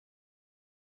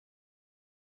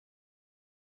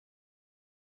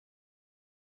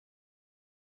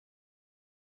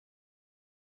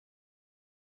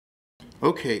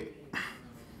Okay,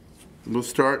 we'll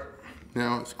start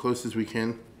now as close as we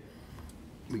can.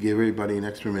 We give everybody an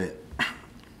extra minute.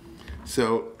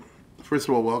 So, first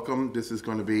of all, welcome. This is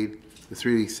going to be the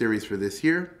 3-week series for this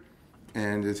year.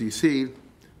 And as you see,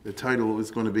 the title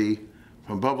is going to be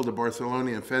From Bavel to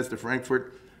Barcelona and Fez to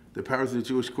Frankfurt, the powers of the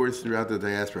Jewish courts throughout the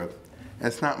diaspora.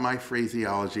 That's not my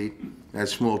phraseology.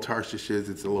 That's Shmuel Tarshish's.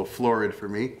 It's a little florid for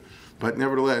me. But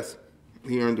nevertheless,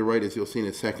 he earned the right, as you'll see in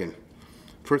a second.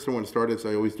 First, I want to start, as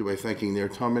I always do, by thanking Ner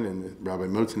Tumen and Rabbi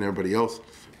Motz and everybody else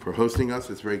for hosting us.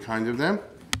 It's very kind of them,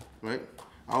 right?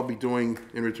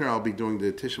 In return, I'll be doing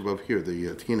the Tisha B'Av here,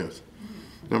 the Tkinos.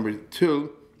 Number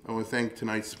 2, I want to thank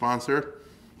tonight's sponsor,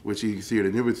 which you can see at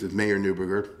the Newberg, is Mayor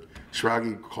Newberger.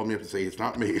 Shragi called me up to say, it's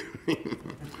not me.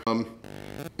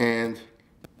 And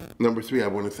number 3, I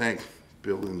want to thank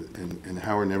Bill and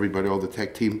Howard and everybody, all the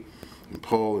tech team, and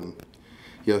Paul and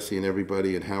Yossi and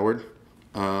everybody at Howard.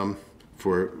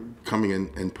 For coming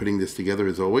in and putting this together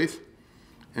as always.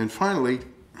 And finally,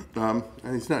 and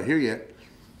he's not here yet,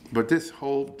 but this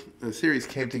whole series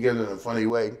came together in a funny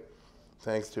way,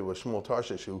 thanks to Shmuel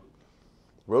Tarshish, who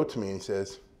wrote to me and he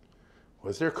says,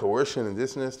 was there coercion in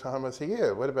this and this time? I said, yeah,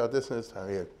 what about this and this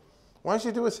time? Yeah. Why don't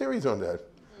you do a series on that?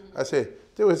 I said,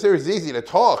 do a series, easy to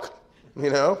talk, you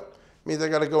know? Means I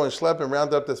got to go and schlep and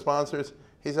round up the sponsors.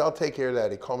 He said, I'll take care of that.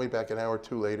 He called me back an hour or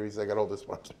two later. He said, I got all the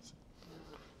sponsors.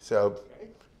 So,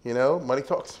 you know, money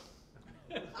talks.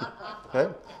 Right?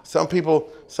 Some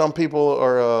people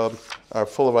are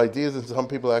full of ideas, and some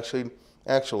people actually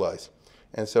actualize.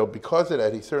 And so, because of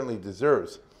that, he certainly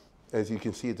deserves, as you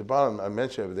can see at the bottom, I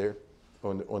mentioned over there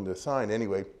on the sign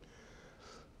anyway,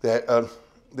 that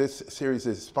this series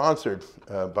is sponsored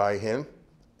by him.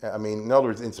 I mean, in other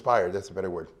words, inspired. That's a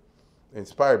better word.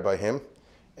 Inspired by him,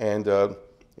 and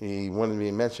he wanted me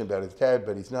to mention about his dad,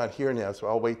 but he's not here now, so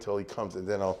I'll wait till he comes, and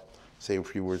then I'll say a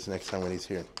few words next time when he's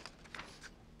here.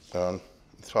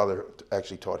 His father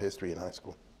actually taught history in high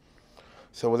school.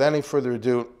 So without any further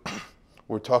ado,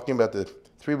 we're talking about the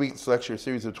 3-week lecture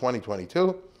series of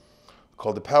 2022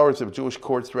 called The Powers of Jewish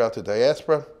Courts Throughout the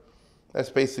Diaspora. That's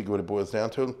basically what it boils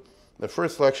down to. The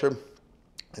first lecture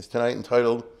is tonight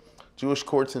entitled Jewish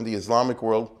Courts in the Islamic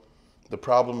World, the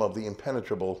Problem of the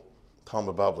Impenetrable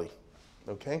Talmud Bavli.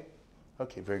 Okay?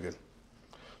 Okay, very good.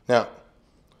 Now,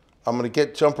 I'm going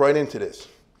to jump right into this.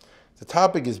 The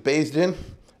topic is Beis Din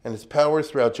and its powers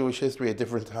throughout Jewish history at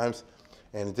different times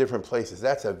and in different places.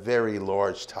 That's a very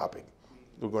large topic.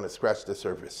 We're going to scratch the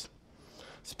surface.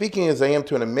 Speaking as I am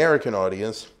to an American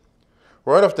audience,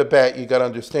 right off the bat, you got to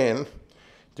understand,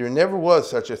 there never was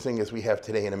such a thing as we have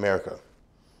today in America.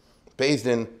 Beis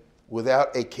Din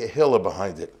without a kehillah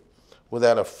behind it,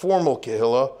 without a formal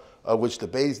kehillah, of which the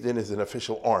Beis Din is an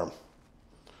official arm.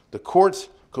 The courts,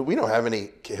 because we don't have any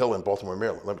kehillah in Baltimore,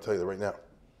 Maryland, let me tell you that right now.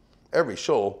 Every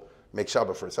shul makes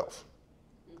Shabbat for itself.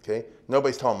 Okay?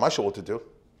 Nobody's telling my shul what to do,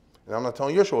 and I'm not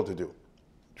telling your shul what to do.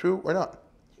 True or not?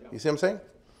 Yeah. You see what I'm saying?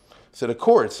 So the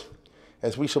courts,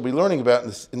 as we shall be learning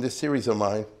about in this series of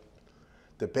mine,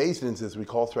 the Beis Dins, as we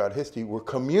call throughout history, were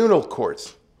communal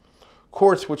courts.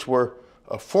 Courts which were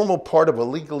a formal part of a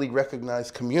legally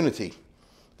recognized community.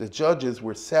 The judges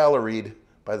were salaried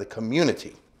by the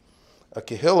community. A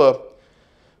kehillah,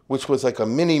 which was like a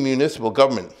mini municipal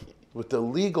government with the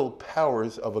legal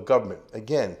powers of a government.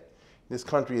 Again, in this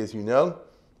country, as you know,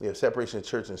 we have separation of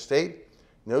church and state.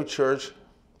 No church,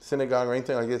 synagogue, or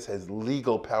anything like this has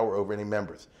legal power over any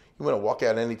members. You want to walk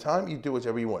out any time, you do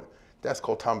whatever you want. That's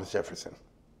called Thomas Jefferson.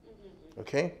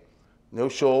 Okay? No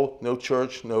shul, no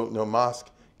church, no mosque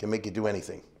can make you do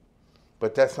anything.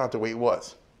 But that's not the way it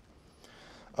was.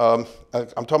 I'm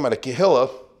talking about a kehillah,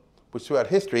 which throughout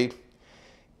history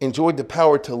enjoyed the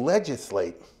power to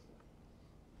legislate,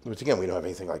 which again, we don't have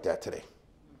anything like that today.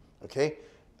 Okay?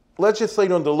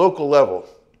 Legislate on the local level,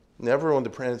 never on the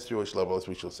trans-Jewish level, as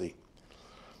we shall see.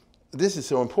 This is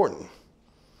so important.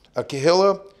 A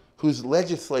kehillah whose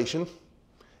legislation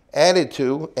added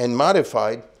to and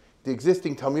modified the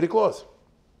existing Talmudic laws,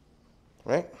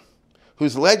 right?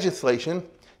 Whose legislation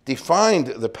defined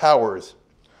the powers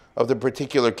of the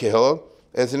particular kehillah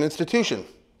as an institution,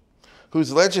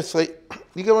 whose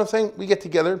you get what I'm saying? We get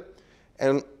together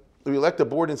and we elect a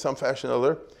board in some fashion or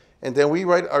other, and then we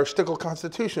write our shtickle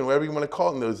constitution, whatever you want to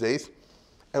call it in those days,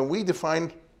 and we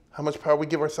define how much power we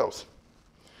give ourselves.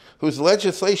 Whose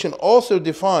legislation also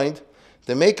defined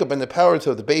the makeup and the powers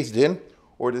of the Beis Din,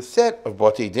 or the set of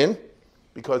Batei Din,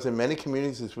 because in many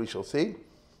communities, as we shall see,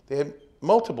 they had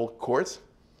multiple courts,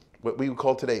 what we would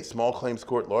call today small claims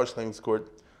court, large claims court,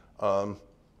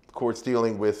 courts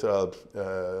dealing with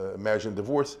marriage and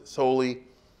divorce solely,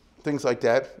 things like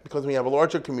that, because we have a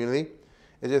larger community,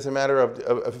 It's just a matter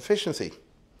of efficiency.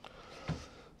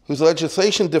 Whose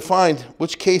legislation defined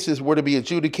which cases were to be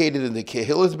adjudicated in the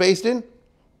Kehillas based in,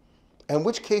 and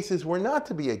which cases were not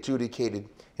to be adjudicated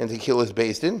in the Kehillas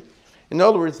based in. In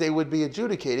other words, they would be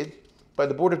adjudicated by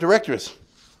the board of directors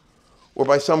or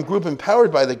by some group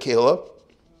empowered by the Kehillah,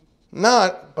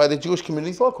 not by the Jewish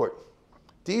Communities Law Court.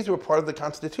 These were part of the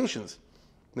constitutions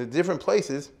in the different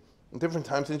places in different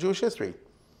times in Jewish history.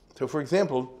 So, for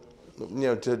example,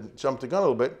 to jump the gun a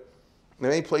little bit, in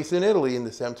any place in Italy in the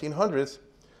 1700s,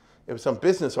 if some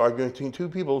business argument between two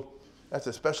people, that's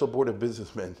a special board of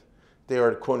businessmen. They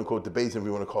are, quote unquote, the Beis Din, if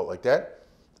you want to call it like that,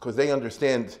 because they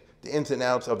understand the ins and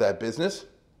outs of that business,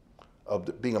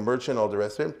 of being a merchant, all the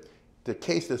rest of it. The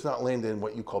case does not land in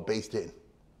what you call Beis Din.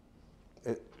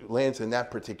 It lands in that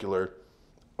particular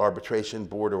arbitration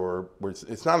board, or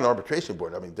it's not an arbitration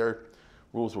board. I mean, their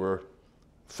rules were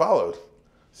followed.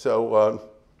 So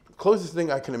closest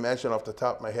thing I can imagine off the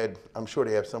top of my head, I'm sure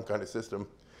they have some kind of system,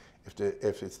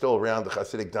 if it's still around, the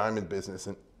Hasidic diamond business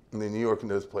in New York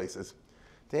and those places.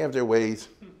 They have their ways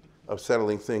of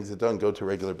settling things that don't go to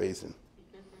regular Beis Din.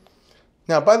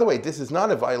 Now, by the way, this is not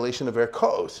a violation of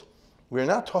Erkos. We're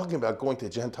not talking about going to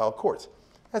Gentile courts.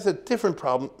 That's a different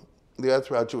problem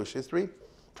throughout Jewish history,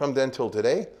 from then till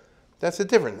today. That's a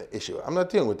different issue. I'm not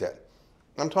dealing with that.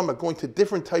 I'm talking about going to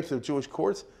different types of Jewish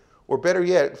courts, or better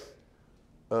yet,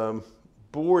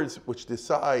 boards which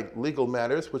decide legal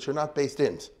matters which are not Beis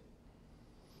Dins.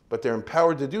 But they're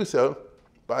empowered to do so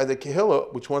by the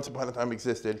Kehillah, which once upon a time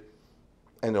existed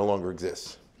and no longer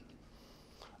exists.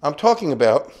 I'm talking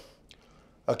about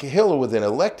a Kehillah with an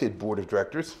elected board of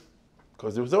directors,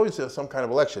 because there was always some kind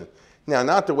of election. Now,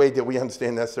 not the way that we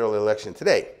understand necessarily election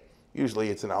today. Usually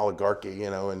it's an oligarchy,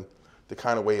 and the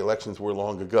kind of way elections were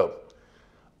long ago,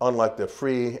 unlike the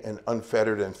free and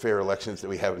unfettered and fair elections that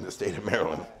we have in the state of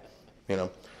Maryland.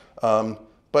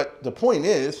 But the point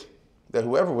is that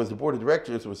whoever was the board of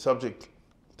directors was subject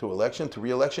to election, to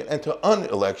re-election, and to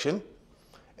unelection,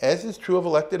 as is true of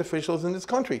elected officials in this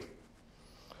country.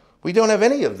 We don't have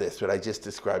any of this that I just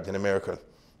described in America.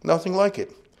 Nothing like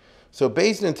it. So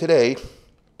Beis Din today,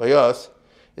 by us,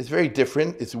 is very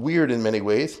different. It's weird in many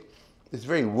ways. It's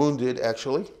very wounded,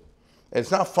 actually. And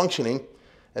it's not functioning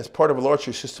as part of a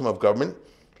larger system of government.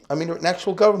 I mean, an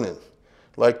actual government,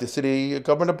 like the city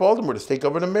government of Baltimore, the state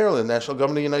government of Maryland, the national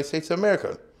government of the United States of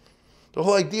America. The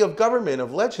whole idea of government,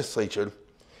 of legislature,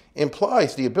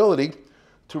 implies the ability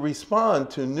to respond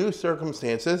to new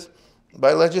circumstances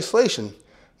by legislation,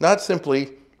 not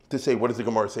simply to say, what does the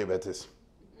Gemara say about this?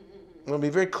 We'll be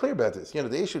very clear about this. They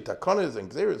issue takonas and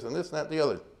gzeros and this and that and the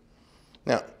other.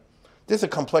 Now, this is a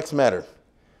complex matter.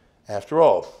 After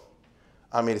all,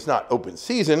 I mean, it's not open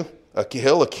season. A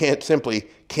Kehillah can't simply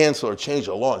cancel or change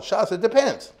a law in Shas. It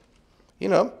depends. I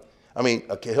mean,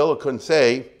 a Kehillah couldn't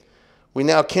say, we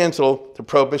now cancel the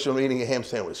prohibition of eating a ham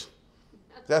sandwich.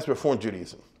 That's Reform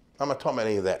Judaism. I'm not talking about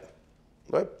any of that.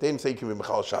 Right? They didn't say you can be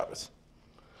Mechal Shabbos.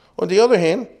 On the other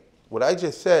hand, what I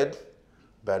just said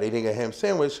about eating a ham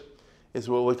sandwich is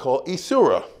what we call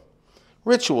Isura,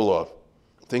 ritual law.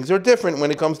 Things are different when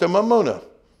it comes to Mamona,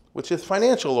 which is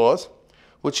financial laws,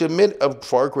 which admit a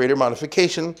far greater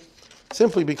modification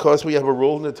simply because we have a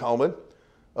rule in the Talmud,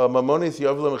 Mamona is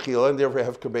Yavla Mechila, and therefore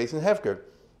Hefker Beis and Hefker,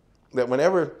 that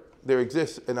whenever there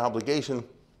exists an obligation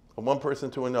of one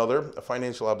person to another, a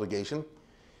financial obligation,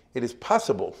 it is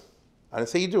possible, I didn't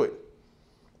say you do it,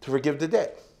 to forgive the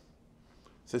debt.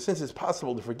 So since it's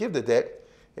possible to forgive the debt,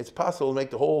 it's possible to make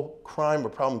the whole crime or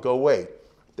problem go away.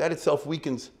 That itself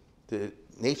weakens the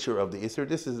nature of the Isser.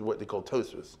 This is what they call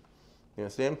tosfos. You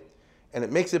understand? And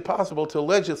it makes it possible to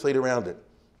legislate around it.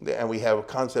 And we have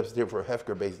concepts there for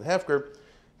Hefker, Beis, and Hefker,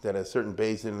 that a certain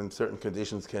Beis in certain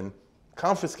conditions can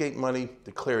confiscate money,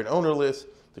 declare it ownerless,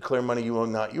 declare money you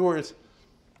own not yours.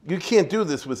 You can't do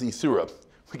this with Isura.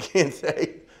 We can't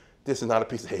say, this is not a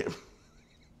piece of ham.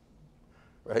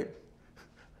 Right?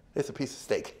 It's a piece of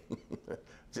steak.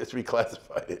 Just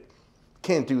reclassified it.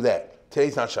 Can't do that.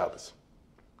 Today's not Shabbos.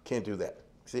 Can't do that.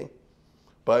 See?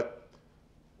 But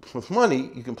with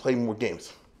money, you can play more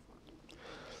games.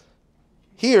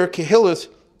 Here, Kehillas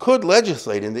could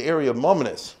legislate in the area of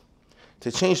Mamonis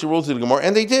to change the rules of the Gemara,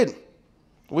 and they did,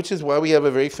 which is why we have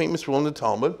a very famous rule in the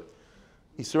Talmud,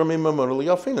 Isur min mamona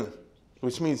liyalfinan,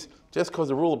 which means just because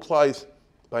the rule applies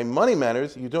by money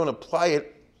matters, you don't apply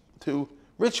it to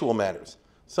ritual matters.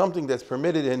 Something that's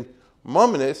permitted in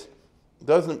Mamonis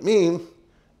doesn't mean,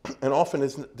 and often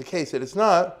is the case, that it's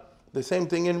not the same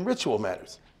thing in ritual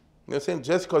matters. You know what I'm saying?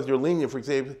 Just because you're lenient, for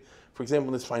example,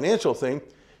 in this financial thing,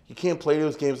 you can't play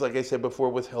those games, like I said before,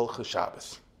 with Hilchos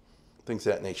Shabbos, things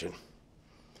of that nature.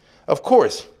 Of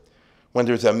course, when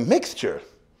there's a mixture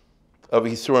of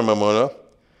Isur Mamona.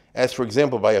 As, for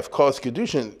example, by Afkos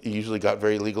Kedushin, it usually got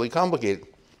very legally complicated.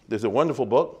 There's a wonderful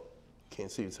book,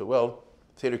 can't see it so well,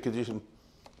 Seder Kedushin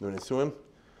Nisuim,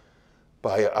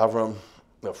 by Avram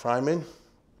Freiman,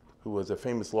 who was a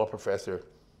famous law professor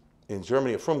in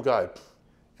Germany, a frum guy,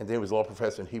 and then he was a law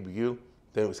professor in Hebrew U.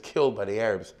 Then he was killed by the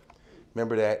Arabs.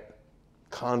 Remember that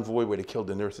convoy where they killed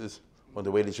the nurses on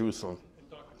the way to Jerusalem?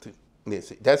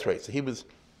 That's right. So he was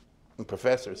a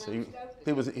professor. So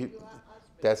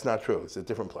that's not true. It's a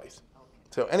different place.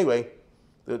 So anyway,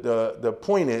 the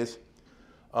point is,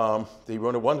 they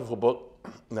wrote a wonderful book,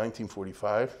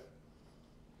 1945,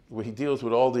 where he deals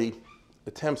with all the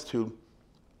attempts to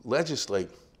legislate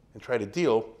and try to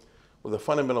deal with a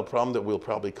fundamental problem that we'll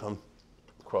probably come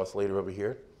across later over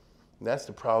here. And that's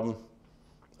the problem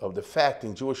of the fact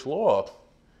in Jewish law,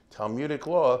 Talmudic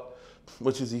law,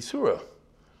 which is Isura,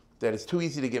 that it's too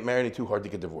easy to get married and too hard to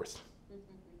get divorced.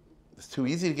 It's too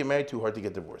easy to get married, too hard to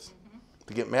get divorced.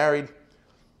 To get married,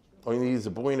 all you need is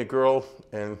a boy and a girl,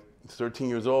 and it's 13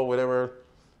 years old, whatever,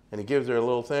 and he gives her a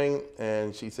little thing,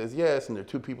 and she says yes, and there are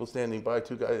two people standing by,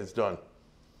 two guys, it's done.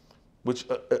 Which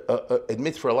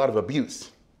admits for a lot of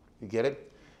abuse. You get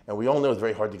it? And we all know it's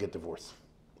very hard to get divorced.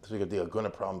 So we got the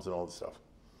Aguna problems and all this stuff.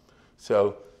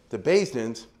 So the Beis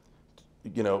Dins,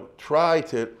 try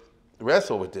to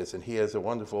wrestle with this, and he has a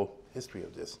wonderful history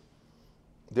of this.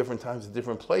 Different times in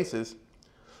different places,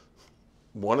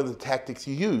 one of the tactics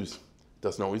you use,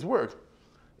 doesn't always work,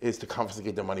 is to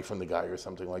confiscate the money from the guy or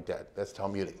something like that. That's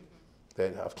Talmudic.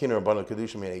 That Avkina or Banu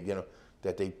Kedusha, meaning,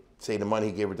 that they say the money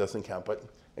he gave her doesn't count. But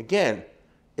again,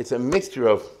 it's a mixture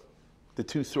of the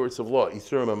two sorts of law,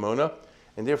 Isur and Mamona,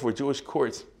 and therefore Jewish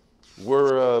courts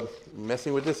were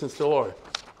messing with this and still are.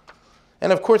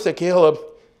 And of course, a Kehillah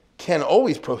can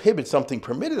always prohibit something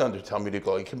permitted under Talmudic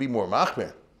law. It can be more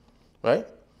machmir, right?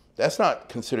 That's not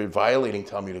considered violating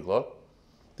Talmudic law.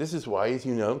 This is why, as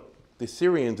you know, the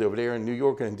Syrians over there in New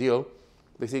York and Deal,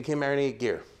 they say you can't marry any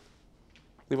gear.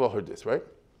 We've all heard this, right?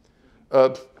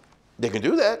 They can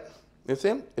do that. You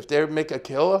understand? If they make a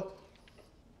kehillah,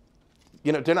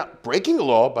 they're not breaking the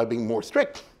law by being more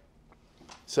strict.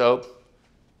 So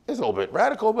it's a little bit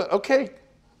radical, but okay.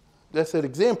 That's an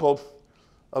example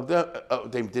of them.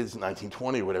 They did this in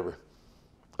 1920 or whatever,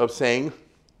 of saying,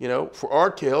 for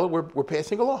our kehillah, we're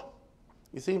passing a law.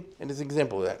 You see? And it's an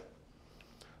example of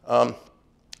that.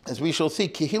 As we shall see,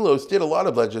 Kehillos did a lot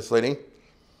of legislating,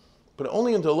 but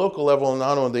only on the local level and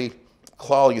not on the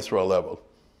Klal Yisrael level,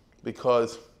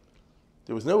 because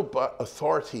there was no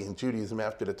authority in Judaism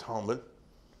after the Talmud.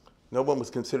 No one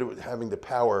was considered having the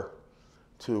power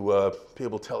to be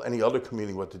able to tell any other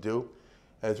community what to do.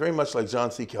 And it's very much like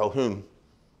John C. Calhoun,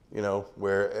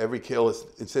 where every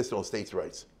kehillah insisted on states'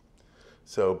 rights.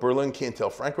 So Berlin can't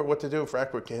tell Frankfurt what to do,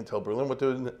 Frankfurt can't tell Berlin what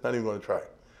to do, not even going to try.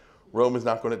 Rome is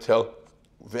not going to tell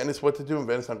Venice what to do, and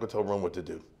Venice is not going to tell Rome what to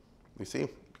do. You see?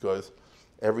 Because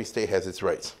every state has its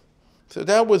rights. So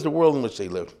that was the world in which they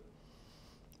lived.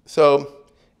 So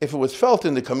if it was felt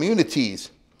in the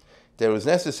communities that it was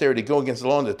necessary to go against the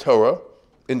law and the Torah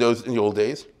in the old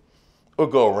days, or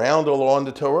go around the law and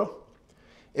the Torah,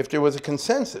 if there was a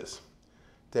consensus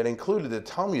that included the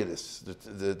Talmudists,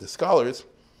 the scholars,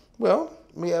 well,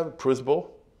 we have Prusbul,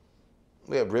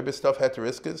 we have Ribbis stuff,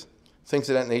 Hatariskas, things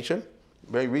of that nature.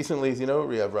 Very recently, as you know,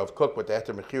 we have Rav Kook with the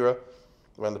Heter Mechira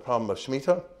around the problem of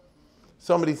Shemitah.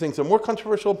 Some of these things are more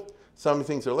controversial, some of these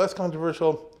things are less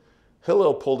controversial.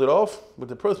 Hillel pulled it off with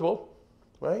the Prusbul,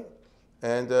 right?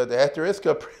 And the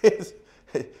Hatarisca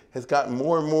has gotten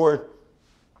more and more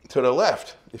to the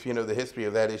left, if you know the history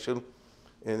of that issue,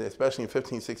 and especially in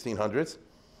 1600s.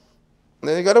 And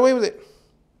then they got away with it.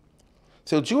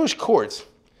 So Jewish courts,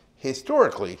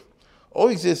 historically,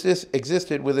 always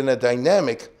existed within a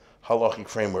dynamic halachic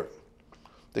framework.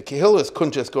 The kehillas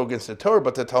couldn't just go against the Torah,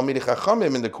 but the Talmidei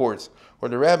Chachamim in the courts, or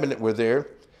the rabbinate, were there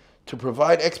to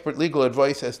provide expert legal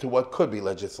advice as to what could be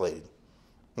legislated.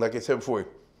 And like I said before,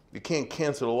 you can't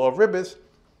cancel the law of ribbis,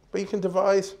 but you can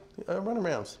devise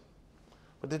runarounds.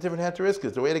 But the different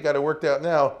hatariskas, the way they got it worked out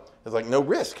now, is like no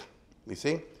risk, you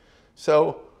see?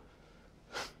 So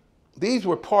these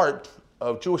were part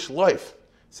of Jewish life,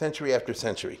 century after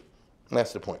century. And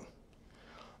that's the point.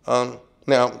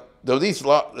 Now, though these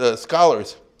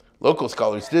scholars, local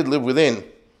scholars, did live within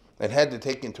and had to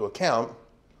take into account,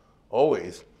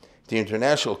 always, the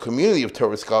international community of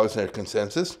Torah scholars and their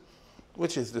consensus,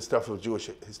 which is the stuff of Jewish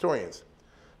historians.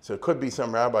 So it could be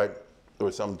some rabbi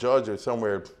or some judge or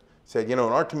somewhere said, in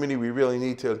our community we really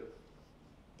need to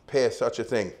pass such a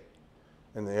thing.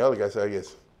 And the other guy said, I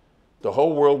guess, the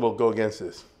whole world will go against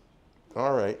this.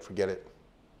 All right, forget it.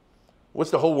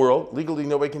 What's the whole world? Legally,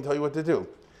 nobody can tell you what to do.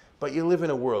 But you live in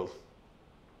a world.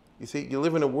 You see, you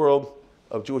live in a world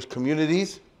of Jewish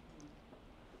communities.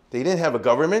 They didn't have a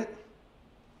government,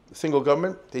 a single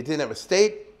government. They didn't have a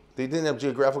state. They didn't have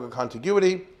geographical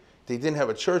contiguity. They didn't have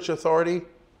a church authority.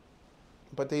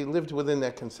 But they lived within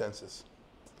that consensus.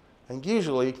 And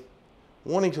usually,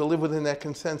 wanting to live within that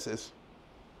consensus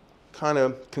kind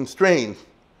of constrained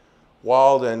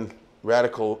wild and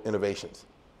radical innovations.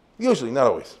 Usually, not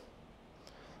always.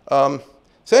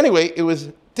 So anyway, it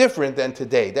was different than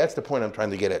today. That's the point I'm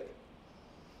trying to get at.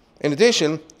 In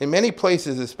addition, in many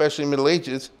places, especially in the Middle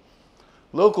Ages,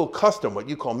 local custom, what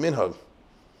you call minhag,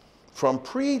 from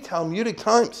pre-Talmudic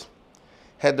times,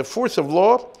 had the force of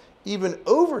law even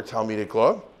over Talmudic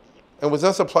law and was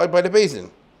thus applied by the Beis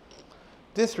Din.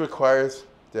 This requires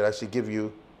that I should give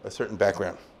you a certain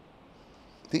background.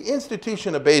 The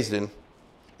institution of Beis Din,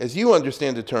 as you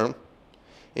understand the term,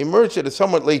 emerged at a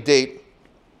somewhat late date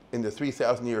in the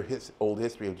 3,000-year-old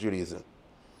history of Judaism.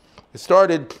 It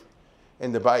started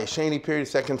in the Bayesheni period,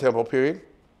 Second Temple period,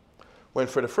 when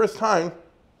for the first time,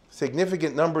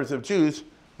 significant numbers of Jews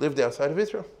lived outside of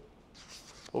Israel.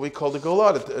 What we call the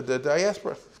Golah, the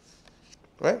Diaspora,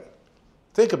 right?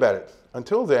 Think about it.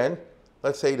 Until then,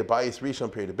 let's say the Bayis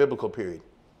Rishon period, the biblical period,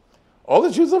 all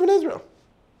the Jews live in Israel.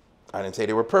 I didn't say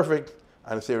they were perfect.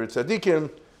 I didn't say they were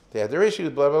tzaddikim. They had their issues,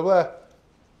 blah, blah, blah.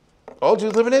 All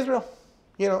Jews live in Israel.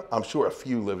 You know, I'm sure a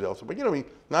few lived elsewhere, but you know,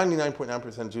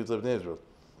 99.9% of Jews lived in Israel.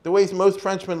 The way most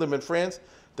Frenchmen live in France,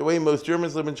 the way most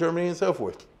Germans live in Germany, and so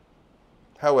forth.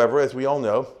 However, as we all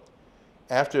know,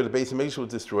 after the Beis Hamikdash was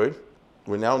destroyed,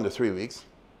 we're now in the 3 weeks,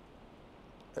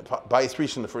 Bayis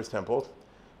Rishon, the first temple,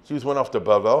 Jews went off to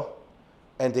Bavel,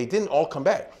 and they didn't all come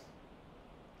back.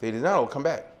 They did not all come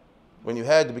back. When you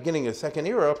had the beginning of the Second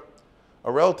Era,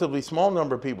 a relatively small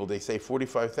number of people, they say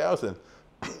 45,000,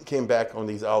 came back on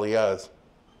these aliyahs.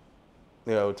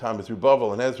 You know, time through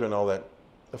Bavel and Ezra and all that.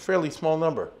 A fairly small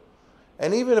number.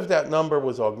 And even if that number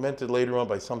was augmented later on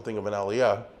by something of an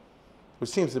aliyah, which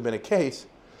seems to have been a case,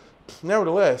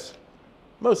 nevertheless,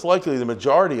 most likely the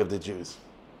majority of the Jews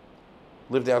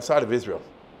lived outside of Israel.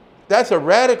 That's a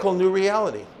radical new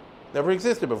reality. Never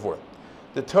existed before.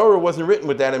 The Torah wasn't written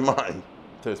with that in mind,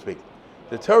 so to speak.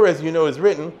 The Torah, as you know, is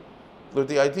written with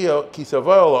the idea, ki savah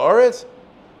la'aretz,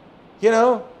 you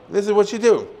know, this is what you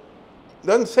do. It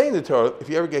doesn't say in the Torah if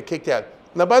you ever get kicked out.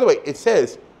 Now, by the way, it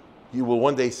says you will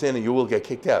one day sin and you will get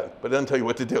kicked out, but it doesn't tell you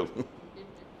what to do.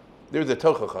 There's a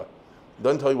tochacha. It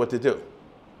doesn't tell you what to do.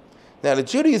 Now, the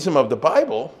Judaism of the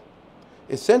Bible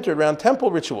is centered around temple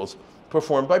rituals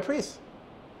performed by priests.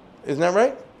 Isn't that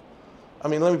right? I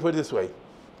mean, let me put it this way.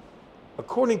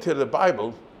 According to the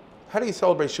Bible, how do you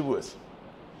celebrate Shavuos?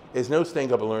 There's no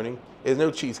staying up and learning. There's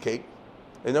no cheesecake.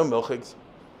 There's no milchiks.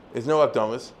 There's no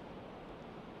akdamas.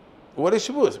 What is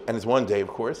Shavuos? And it's one day, of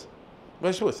course. What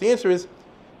is Shavuos? The answer is,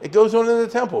 it goes on in the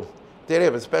temple. They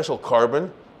have a special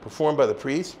carbon performed by the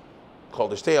priest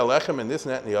called the Shtei Alechem and this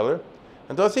and that and the other.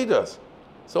 And thus he does.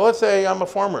 So let's say I'm a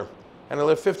farmer and I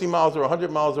live 50 miles or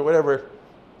 100 miles or whatever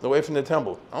away from the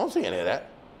temple. I don't see any of that.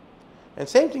 And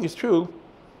same thing is true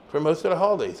for most of the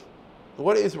holidays.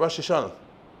 What is Rosh Hashanah?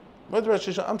 What is Rosh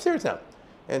Hashanah? I'm serious now.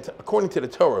 And according to the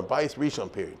Torah, Bayis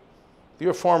Rishon period, if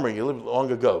you're a farmer and you lived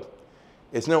long ago,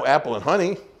 it's no apple and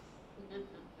honey,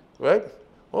 right?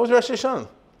 What was Rosh Hashanah?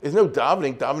 There's no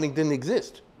davening. Davening didn't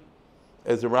exist.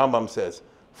 As the Rambam says,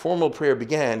 formal prayer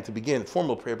began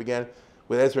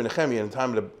with Ezra and Nehemiah in the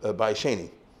time of the Bayesheni.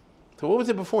 So what was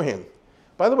it beforehand?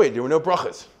 By the way, there were no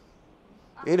brachas.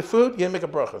 You ate a food, you didn't make a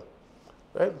bracha,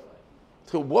 right?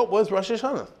 So what was Rosh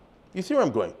Hashanah? You see where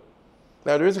I'm going.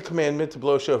 Now, there is a commandment to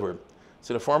blow a shofar.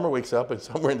 So the farmer wakes up and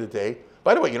somewhere in the day,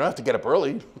 by the way, you don't have to get up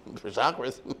early for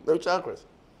chakras, no chakras.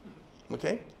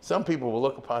 Okay? Some people will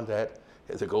look upon that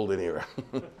as a golden era.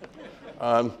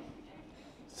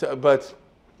 So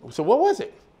what was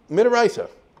it? Midaraisa.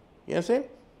 You understand?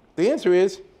 The answer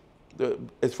is,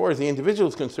 as far as the individual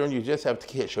is concerned, you just have to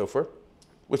hit shofar,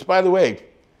 which, by the way,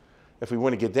 if we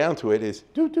want to get down to it, is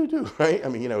do, right? I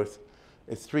mean, you know,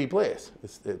 it's 3 blasts.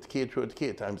 It's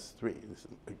tekiah times 3. It's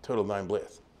a total 9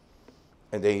 blasts.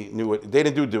 And they knew it. They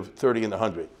didn't do the 30 and the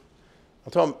 100.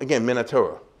 I'm talking, again, min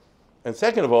Torah. And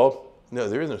second of all, no,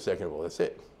 there is no second of all. That's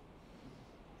it.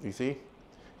 You see?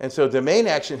 And so the main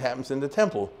action happens in the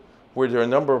temple, where there are a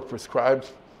number of prescribed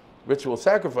ritual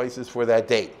sacrifices for that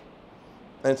date,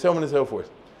 and so on and so forth.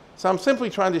 So I'm simply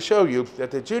trying to show you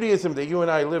that the Judaism that you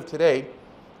and I live today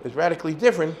is radically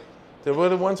different than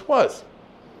what it once was.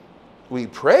 We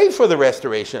pray for the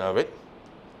restoration of it,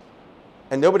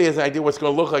 and nobody has an idea what's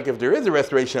going to look like if there is a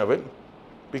restoration of it,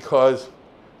 because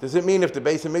does it mean if the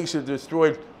Beis Hamikdash is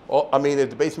destroyed, if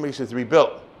the Beis Hamikdash is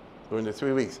rebuilt during the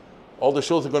 3 weeks, all the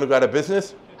shuls are going to go out of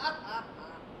business?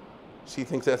 She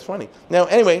thinks that's funny. Now,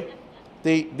 anyway,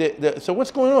 so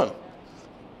what's going on?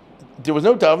 There was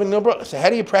no davening, no bracha. So how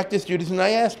do you practice Judaism in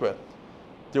diaspora?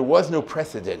 There was no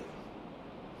precedent.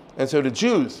 And so the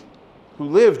Jews who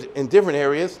lived in different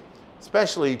areas,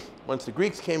 especially once the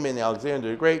Greeks came in, Alexander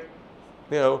the Great,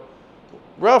 you know,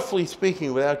 roughly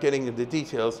speaking, without getting into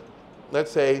details,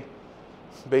 let's say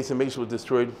Beis Hamikdash was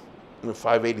destroyed in the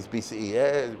 580s BCE.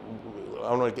 I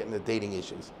don't want to get into dating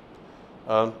issues.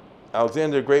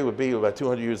 Alexander the Great would be about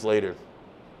 200 years later.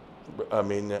 I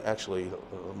mean, actually,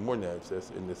 more than that, it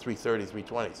says in the 330s,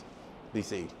 320s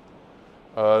BC.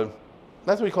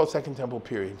 That's what we call Second Temple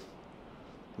period.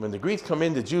 When the Greeks come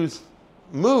in, the Jews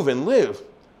move and live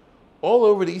all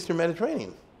over the Eastern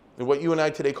Mediterranean. And what you and I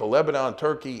today call Lebanon,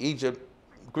 Turkey, Egypt,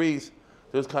 Greece,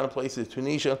 those kind of places,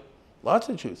 Tunisia, lots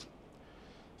of Jews.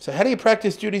 So how do you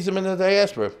practice Judaism in the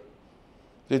diaspora?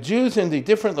 The Jews in the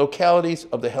different localities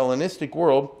of the Hellenistic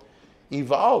world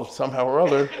evolved somehow or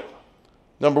other.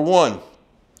 Number one,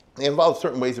 they involved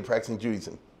certain ways of practicing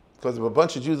Judaism. Because if a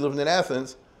bunch of Jews living in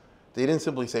Athens, they didn't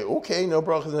simply say, okay, no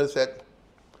brachas, no set.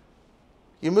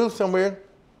 You move somewhere,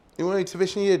 you want to eat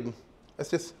sufficient yid. That's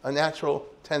just a natural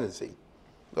tendency.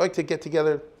 They like to get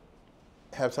together,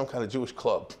 have some kind of Jewish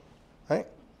club, right?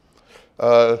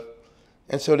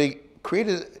 And so they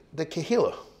created the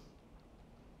Kehillah.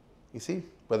 You see,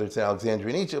 whether it's in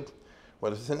Alexandria in Egypt,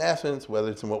 whether it's in Athens, whether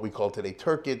it's in what we call today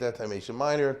Turkey, at that time Asia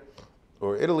Minor,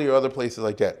 or Italy or other places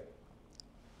like that.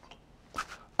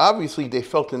 Obviously, they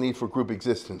felt the need for group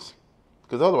existence,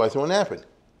 because otherwise it wouldn't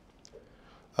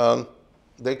happen.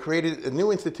 They created a new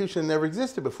institution that never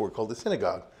existed before called the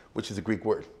synagogue, which is a Greek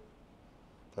word,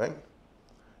 right?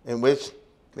 In which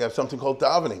they have something called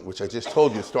davening, which I just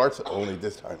told you starts only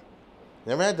this time.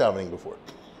 Never had davening before.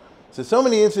 So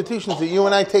many institutions that you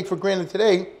and I take for granted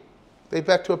today date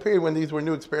back to a period when these were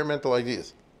new experimental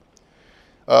ideas.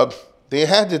 They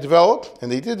had to develop,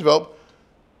 and they did develop,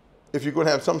 if you're going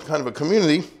to have some kind of a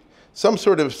community, some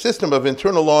sort of system of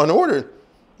internal law and order,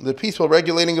 the peaceful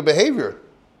regulating of behavior.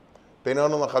 What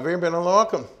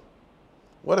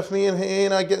if me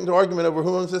and I get into argument over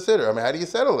who owns the sitter? I mean, how do you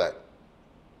settle that?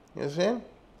 You understand?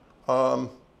 I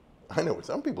know what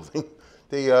some people think.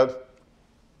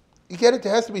 You get it,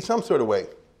 there has to be some sort of way.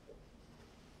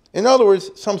 In other words,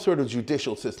 some sort of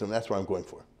judicial system. That's what I'm going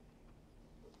for.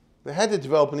 They had to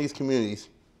develop in these communities,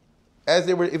 as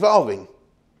they were evolving,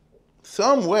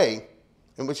 some way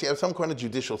in which you have some kind of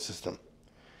judicial system.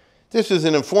 This is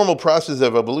an informal process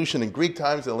of evolution in Greek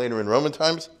times and later in Roman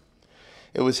times.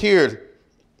 It was here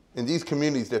in these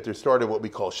communities that there started what we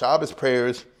call Shabbos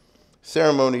prayers,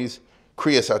 ceremonies,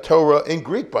 Kriyas HaTorah. In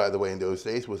Greek, by the way, in those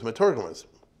days, was Metorgamos.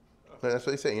 That's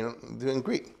what they say, in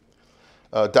Greek.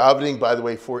 Davening, by the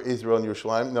way, for Israel and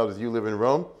Yerushalayim. Notice you live in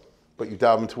Rome, but you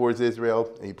daven towards Israel,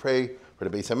 and you pray for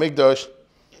the Beis Hamikdash.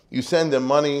 You send them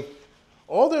money.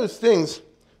 All those things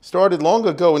started long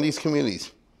ago in these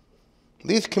communities.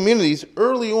 These communities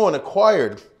early on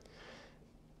acquired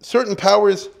certain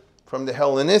powers from the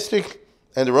Hellenistic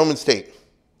and the Roman state.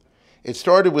 It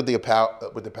started with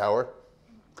the power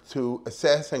to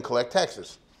assess and collect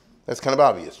taxes. That's kind of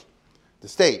obvious. The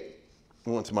state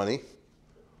wants money,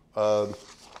 unlike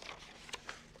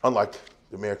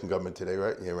the American government today,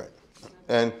 right? Yeah, right.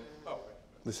 And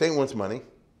the state wants money,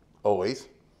 always.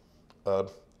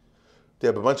 They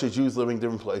have a bunch of Jews living in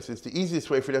different places. The easiest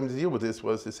way for them to deal with this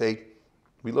was to say,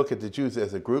 we look at the Jews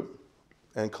as a group,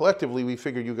 and collectively we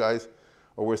figure you guys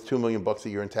are worth $2 million a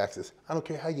year in taxes. I don't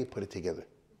care how you put it together.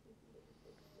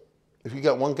 If you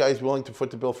got one guy who's willing to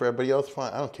foot the bill for everybody else,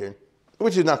 fine, I don't care.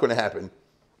 Which is not going to happen.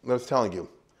 I was telling you.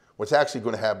 What's actually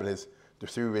going to happen is the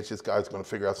three richest guys are going to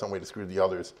figure out some way to screw the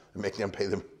others and make them pay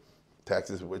them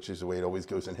taxes, which is the way it always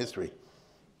goes in history.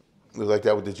 It was like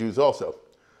that with the Jews also.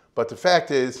 But the fact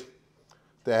is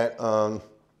that the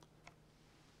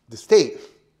state,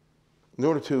 in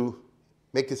order to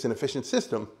make this an efficient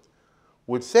system,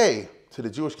 would say to the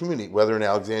Jewish community, whether in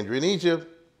Alexandria in Egypt,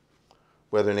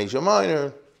 whether in Asia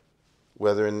Minor,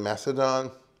 whether in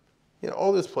Macedon,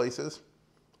 all those places,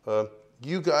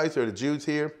 you guys are the Jews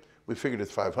here. We figured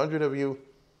there's 500 of you.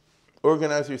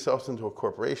 Organize yourselves into a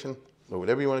corporation, or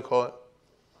whatever you want to call it.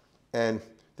 And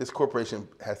this corporation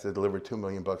has to deliver $2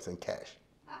 million in cash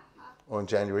on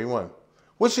January 1,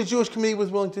 which the Jewish community was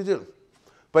willing to do.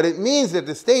 But it means that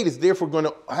the state is therefore going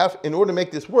to have, in order to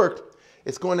make this work,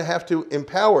 it's going to have to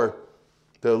empower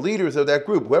the leaders of that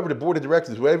group, whoever the board of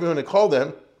directors, whatever you want to call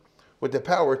them, with the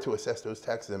power to assess those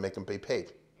taxes and make them pay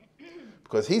paid.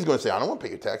 Because he's going to say, I don't want to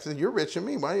pay your taxes. You're richer than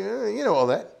me. Why, you know all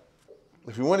that.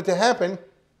 If you want it to happen,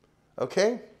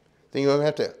 okay, then you don't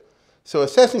have to. So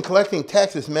assessing collecting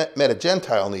taxes met a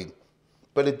Gentile need,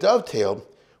 but it dovetailed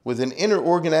with an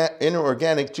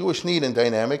inner-organic Jewish need and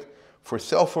dynamic for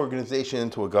self-organization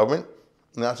into a government,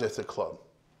 not just a club.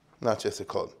 Not just a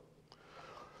club.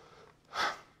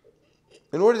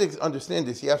 In order to understand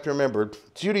this, you have to remember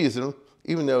Judaism,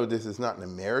 even though this is not an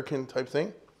American type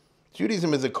thing,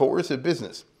 Judaism is a coercive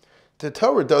business. The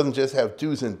Torah doesn't just have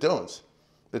do's and don'ts.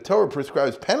 The Torah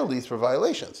prescribes penalties for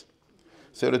violations.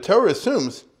 So the Torah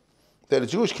assumes that a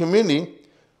Jewish community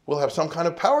will have some kind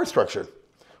of power structure,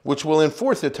 which will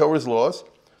enforce the Torah's laws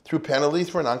through penalties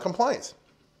for noncompliance.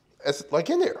 That's like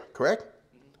in there, correct?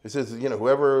 It says,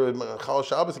 whoever Chal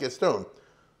Shabbos gets stoned.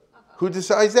 Who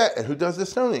decides that and who does the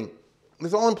stoning?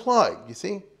 It's all implied, you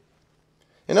see?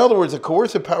 In other words, a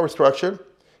coercive power structure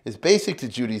is basic to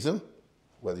Judaism,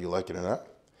 whether you like it or not.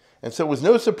 And so it was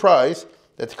no surprise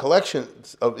that the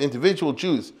collections of individual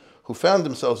Jews who found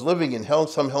themselves living in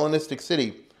some Hellenistic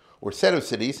city or set of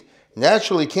cities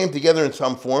naturally came together in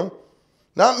some form,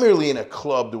 not merely in a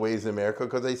club the way it is in America,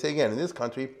 because they say, again, in this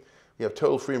country, we have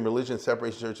total freedom of religion,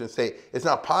 separation of church and state. It's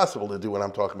not possible to do what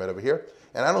I'm talking about over here,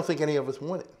 and I don't think any of us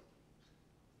want it.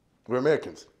 We're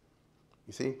Americans,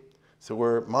 you see? So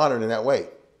we're modern in that way.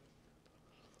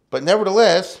 But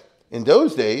nevertheless, in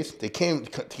those days, they came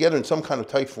together in some kind of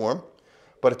tight form,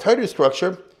 but a tighter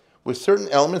structure with certain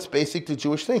elements basic to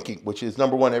Jewish thinking, which is,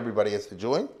 number one, everybody has to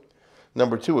join.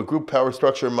 Number two, a group power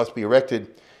structure must be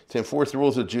erected to enforce the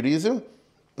rules of Judaism.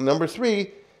 And number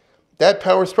three, that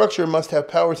power structure must have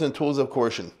powers and tools of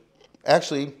coercion.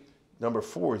 Actually, number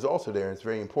four is also there, and it's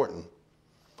very important.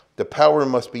 The power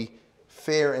must be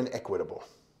fair and equitable.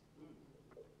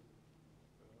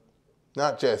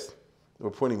 Not just, we're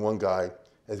putting one guy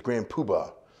as Grand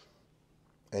Poobah,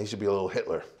 and he should be a little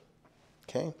Hitler.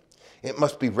 Okay? It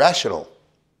must be rational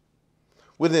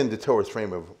within the Torah's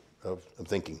frame of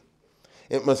thinking.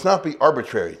 It must not be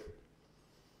arbitrary.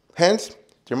 Hence,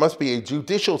 there must be a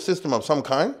judicial system of some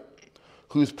kind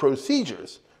whose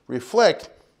procedures reflect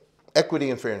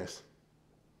equity and fairness.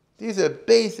 These are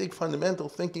basic fundamental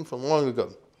thinking from long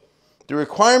ago. The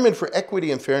requirement for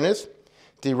equity and fairness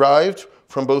derived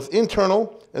from both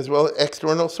internal as well as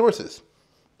external sources.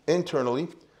 Internally,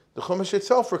 the Chumash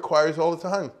itself requires all the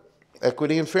time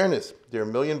equity and fairness. There are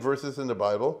 1 million verses in the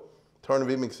Bible, Torah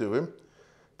Nevi'im Ksuvim,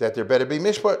 that there better be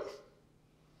mishpat.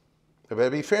 There better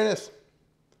be fairness.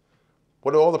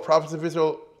 What do all the prophets of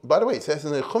Israel... By the way, it says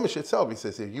in the Chumash itself, he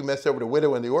says, if you mess over the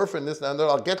widow and the orphan, this and that,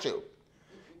 I'll get you.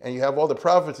 And you have all the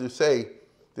prophets who say,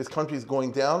 this country is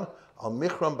going down, al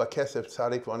michram bakesef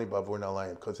tzadik v'ani bavur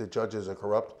nalayim, because the judges are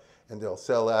corrupt, and they'll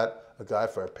sell that a guy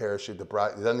for a pair of shoes. The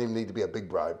bride, it doesn't even need to be a big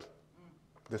bribe,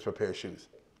 just for a pair of shoes.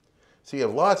 So you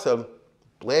have lots of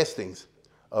blastings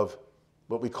of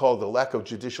what we call the lack of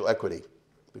judicial equity.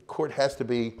 The court has to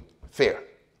be fair,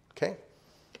 okay?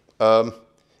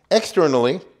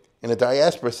 Externally, in a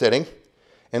diaspora setting,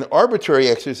 an arbitrary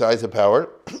exercise of power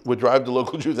would drive the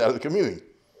local Jews out of the community.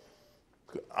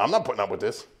 I'm not putting up with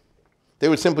this. They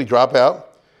would simply drop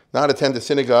out, not attend the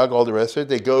synagogue, all the rest of it.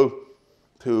 They go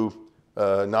to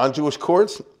non-Jewish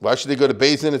courts. Why should they go to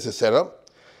Beis Din? It's a setup.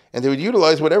 And they would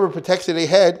utilize whatever protection they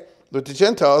had with the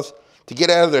Gentiles to get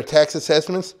out of their tax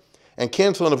assessments and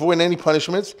cancel and avoid any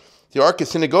punishments the Arca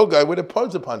Synagogae would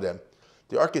impose upon them.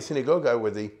 The Arca Synagogae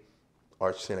were the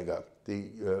Arch Synagogue,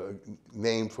 the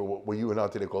name for what you and I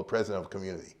today call president of a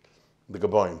community, the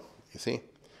Gaboim, you see?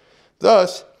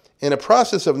 Thus, in a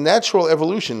process of natural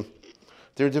evolution,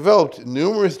 there developed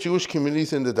numerous Jewish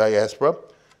communities in the diaspora.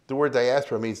 The word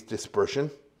diaspora means dispersion.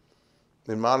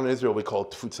 In modern Israel, we call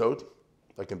it tfutzot,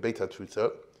 like in Beit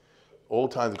HaTfutzot.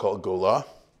 Old times, we call it Golah.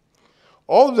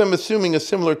 All of them assuming a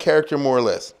similar character, more or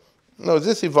less. No,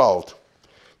 this evolved.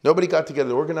 Nobody got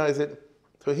together to organize it.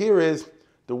 So here is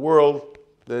the world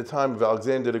at the time of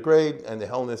Alexander the Great and the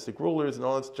Hellenistic rulers and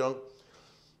all this junk.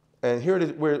 And here it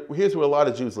is, here's where a lot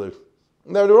of Jews live.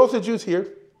 Now, there are also Jews here.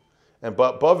 And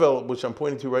Bavel, which I'm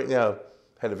pointing to right now,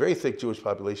 had a very thick Jewish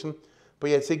population. But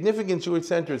you had significant Jewish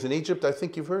centers in Egypt. I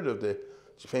think you've heard of the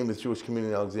famous Jewish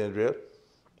community in Alexandria.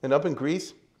 And up in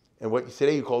Greece, and what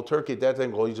today you call Turkey, at that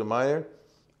time called Asia Minor,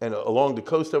 and along the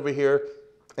coast over here,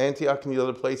 Antioch and the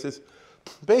other places.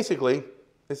 Basically,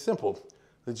 it's simple.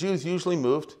 The Jews usually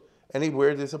moved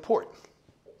anywhere there's a port,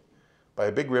 by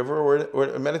a big river or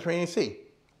a Mediterranean Sea,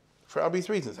 for obvious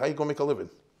reasons. How are you going to make a living?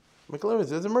 Make a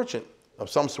living as a merchant of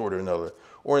some sort or another,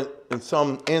 or in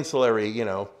some ancillary,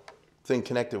 thing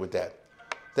connected with that.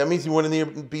 That means you want to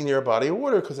be near a body of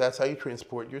water because that's how you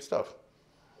transport your stuff.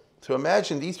 So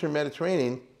imagine the Eastern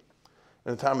Mediterranean,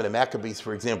 in the time of the Maccabees,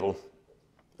 for example,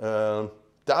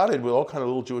 dotted with all kinds of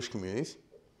little Jewish communities,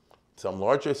 some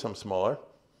larger, some smaller.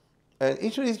 And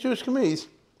each of these Jewish communities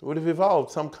would have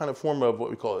evolved some kind of form of what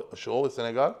we call a shul, a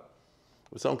synagogue,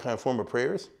 with some kind of form of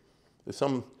prayers, with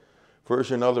some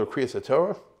version of the Kriyas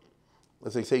Torah.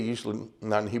 As they say, usually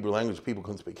not in Hebrew language, people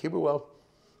couldn't speak Hebrew well.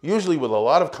 Usually with a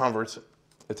lot of converts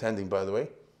attending, by the way.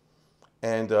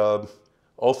 And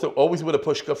also always with a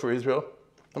pushka for Israel.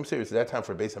 I'm serious, at that time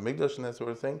for Beis HaMikdash and that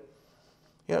sort of thing.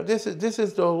 You know, this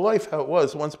is the life how it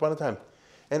was once upon a time.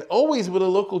 And always with a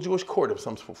local Jewish court of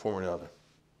some form or another.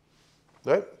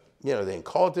 Right? You know, they didn't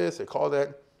call it this, they called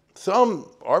that. Some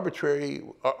arbitrary,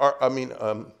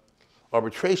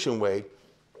 arbitration way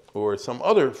or some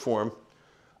other form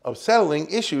of settling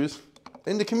issues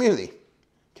in the community.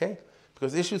 Okay?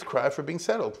 Because issues cry for being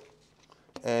settled.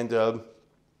 And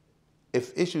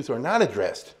if issues are not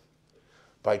addressed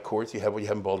by courts, you have what you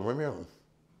have in Baltimore, Maryland.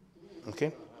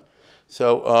 Okay?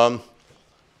 So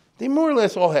they more or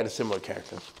less all had a similar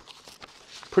character.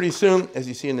 Pretty soon, as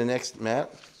you see in the next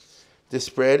map, this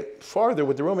spread farther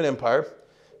with the Roman Empire,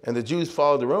 and the Jews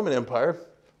followed the Roman Empire.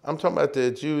 I'm talking about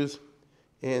the Jews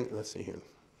in, let's see here.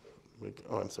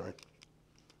 Oh, I'm sorry.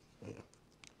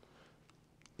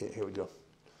 Yeah, here we go.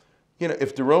 You know,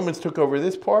 if the Romans took over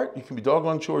this part, you can be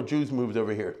doggone sure Jews moved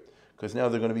over here, because now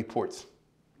they're going to be ports.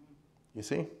 You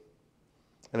see?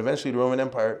 And eventually the Roman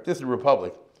Empire, this is the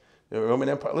Republic. The Roman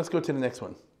Empire, let's go to the next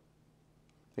one.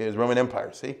 Here's Roman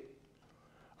Empire, see?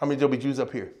 I mean, there'll be Jews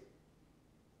up here.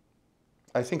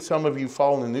 I think some of you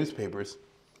follow in the newspapers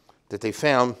that they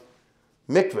found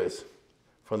mikvahs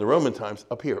from the Roman times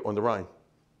up here on the Rhine.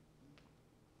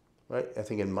 Right? I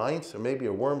think in Mainz, or maybe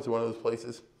or Worms, or one of those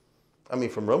places. I mean,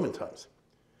 from Roman times.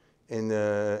 In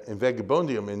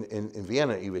Vagabondium, in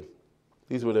Vienna even.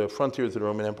 These were the frontiers of the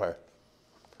Roman Empire.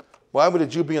 Why would a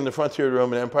Jew be on the frontier of the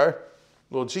Roman Empire?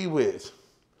 Well, gee whiz.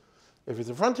 If it's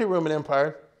a frontier Roman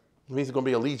Empire, it means there's going to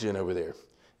be a legion over there.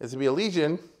 There's going to be a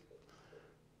legion.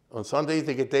 On Sundays,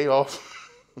 they get day off.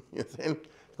 You know,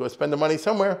 go spend the money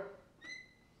somewhere.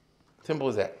 Simple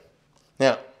as that.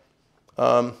 Now,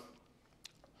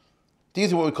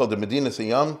 these are what we call the Medina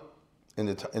Siyam. In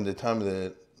the time of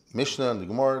the Mishnah and the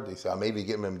Gemara, they say, maybe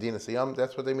get them in Medina Siyam.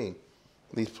 That's what they mean.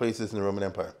 These places in the Roman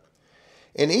Empire.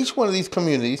 In each one of these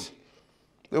communities,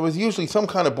 there was usually some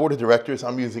kind of board of directors.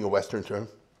 I'm using a Western term.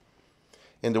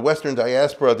 In the Western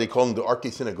diaspora, they call them the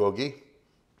archi-synagogue,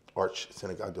 arch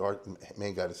synagogue, the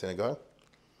main guy of the synagogue.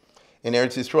 In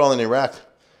Eretz Yisrael in Iraq,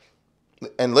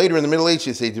 and later in the Middle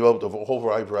Ages, they developed a whole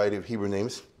variety of Hebrew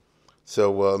names.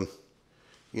 So,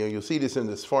 you'll see this in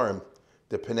this farm.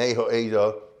 The Penei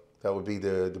Ho'eda, that would be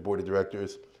the board of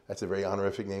directors. That's a very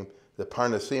honorific name. The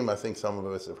Parnasim, I think some of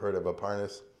us have heard of a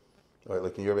Parnas.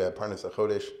 Like in Europe, you have Parnas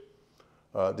HaChodesh.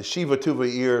 The Shiva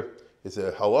Tuva'ir is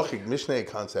a halachic Mishnah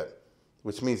concept,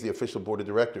 which means the official board of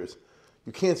directors.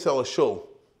 You can't sell a shul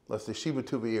unless the Shiva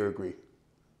Tuva'ir agree.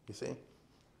 You see?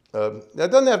 Now, it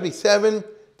doesn't have to be 7.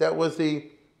 That was the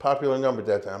popular number at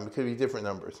that time. It could be different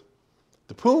numbers.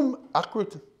 The Pum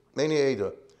Akrut Neni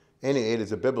Eda. Neni Eda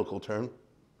is a biblical term.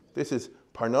 This is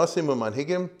Parnasim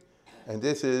Umanhigim, and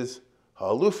this is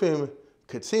Halufim,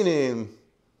 Katsinim,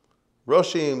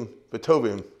 Roshim,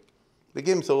 Betovim. They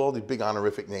give him all these big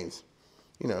honorific names.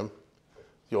 You know,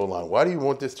 the old line, why do you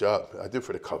want this job? I do it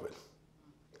for the covet.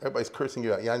 Everybody's cursing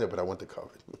you out. Yeah, I know, but I want the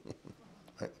covet.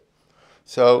 Right?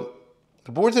 So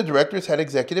the boards of directors had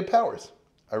executive powers.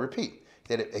 I repeat,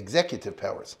 they had executive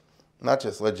powers, not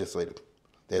just legislative.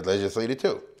 They had legislative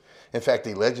too. In fact,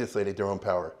 they legislated their own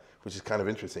power, which is kind of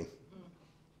interesting.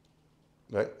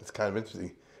 Right? It's kind of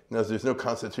interesting. No, there's no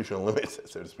constitutional limits,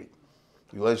 so to speak.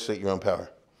 You legislate your own power.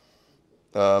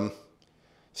 So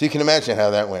you can imagine how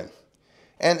that went.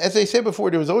 And as I said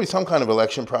before, there was always some kind of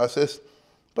election process,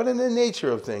 but in the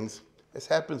nature of things, as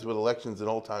happens with elections in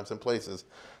all times and places,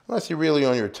 unless you're really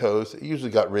on your toes, it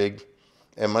usually got rigged,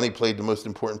 and money played the most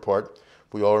important part.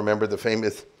 We all remember the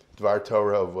famous Dvar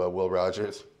Torah of Will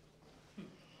Rogers.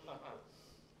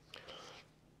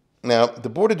 Now, the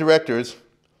board of directors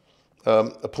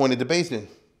appointed the Beis Din,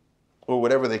 or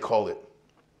whatever they called it,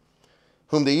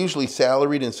 whom they usually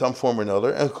salaried in some form or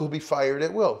another, and could be fired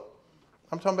at will.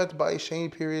 I'm talking about the Bayis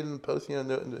Sheni period in the post, in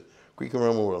the Greek and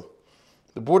Roman world.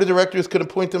 The board of directors could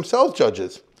appoint themselves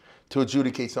judges to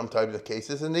adjudicate some type of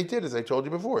cases, and they did, as I told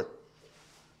you before.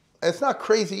 And it's not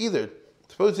crazy either.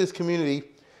 Suppose this community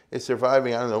is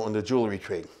surviving, I don't know, on the jewelry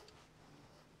trade.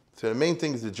 So the main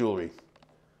thing is the jewelry.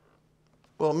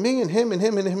 Well, me and him and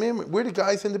him and him, we're the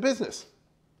guys in the business.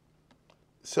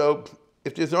 So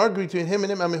if there's an argument between him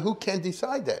and him, I mean, who can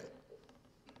decide that?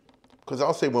 Because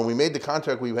I'll say, when we made the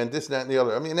contract, we went this, that, and the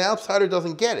other. I mean, an outsider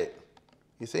doesn't get it,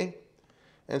 you see?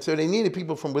 And so they needed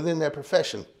people from within that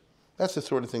profession. That's the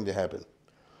sort of thing to happen.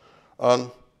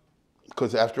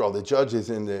 Because after all, the judges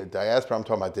in the diaspora I'm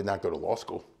talking about did not go to law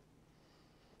school.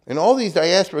 And all these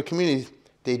diaspora communities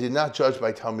they did not judge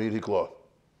by Talmudic law.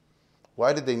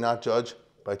 Why did they not judge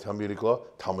by Talmudic law?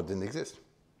 Talmud didn't exist.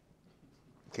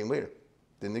 It came later.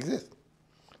 Didn't exist.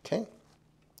 Okay?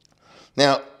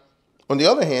 Now, on the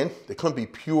other hand, there couldn't be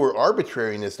pure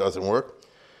arbitrariness doesn't work.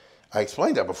 I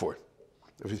explained that before.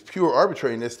 If it's pure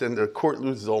arbitrariness, then the court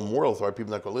loses all morals. Why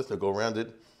people not going to listen, go around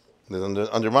it, and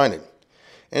undermine it.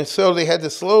 And so they had to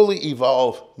slowly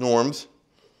evolve norms,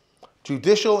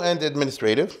 judicial and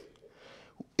administrative.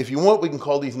 If you want, we can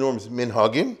call these norms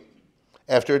minhagim.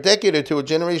 After a decade or two, a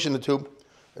generation or two,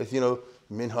 as you know,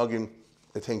 minhagim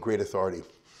attain great authority.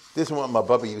 This is what my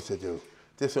Bubba used to do.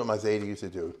 This is what my Zayda used to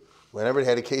do. Whenever it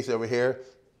had a case over here,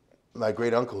 my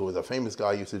great uncle, who was a famous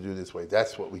guy, used to do this way.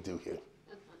 That's what we do here.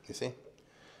 You see?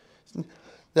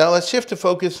 Now let's shift the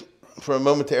focus for a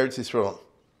moment to Eretz Yisrael,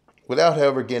 without,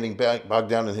 however, getting bogged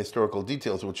down in historical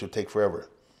details, which would take forever.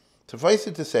 Suffice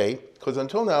it to say, because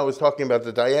until now I was talking about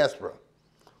the diaspora,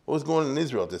 what was going on in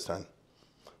Israel at this time.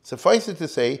 Suffice it to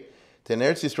say that in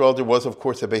Eretz Yisrael there was, of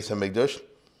course, a Beis HaMikdash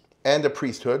and a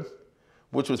priesthood,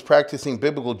 which was practicing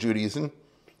biblical Judaism,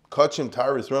 Kachim,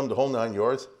 Taras, Rum, the whole 9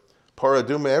 yards,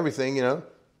 Paraduma, everything, you know,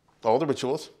 all the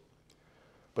rituals.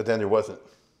 But then there wasn't.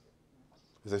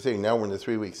 As I say, now we're in the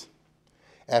 3 weeks.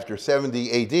 After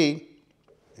 70 AD,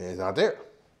 it's not there.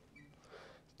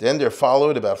 Then there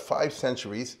followed about 5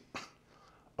 centuries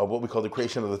of what we call the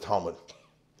creation of the Talmud.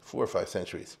 4 or 5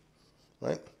 centuries,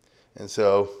 right? And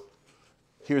so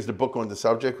here's the book on the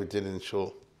subject. We did it in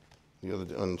Shul, the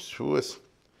other on Shavuos.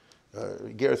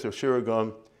 Geras of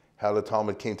Shiragon, how the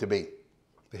Talmud came to be,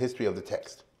 the history of the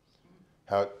text,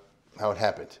 how it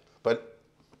happened. But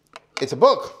it's a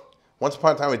book. Once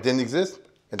upon a time it didn't exist,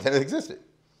 and then it existed.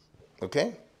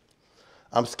 Okay?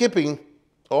 I'm skipping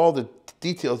all the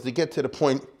details to get to the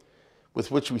point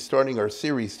with which we're starting our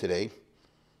series today,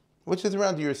 which is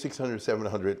around the year 600,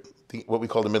 700, what we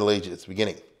call the Middle Ages,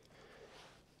 beginning.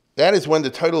 That is when the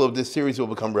title of this series will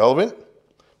become relevant,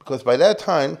 because by that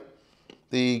time,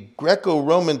 the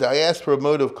Greco-Roman diaspora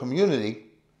mode of community,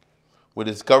 with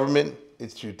its government,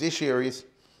 its judiciaries,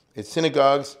 its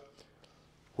synagogues,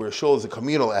 where a shul is a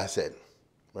communal asset,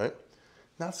 right?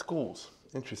 Not schools,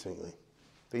 interestingly.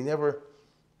 They never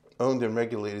owned and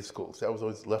regulated schools. That was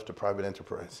always left to private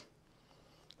enterprise.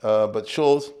 But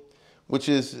shuls, which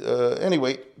is,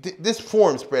 anyway, this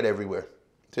form spread everywhere,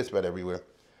 just about everywhere.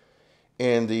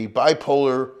 And the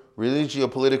bipolar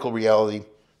religio-political reality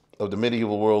of the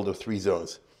medieval world of 3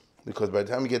 zones. Because by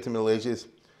the time you get to the Middle Ages,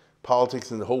 politics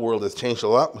in the whole world has changed a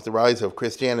lot with the rise of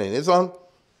Christianity and Islam.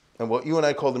 And what you and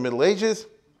I call the Middle Ages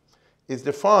is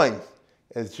defined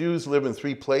as Jews live in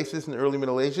 3 places in the early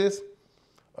Middle Ages.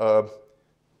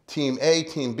 Team A,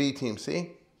 Team B, Team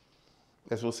C.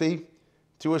 As we'll see,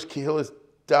 Jewish kehillas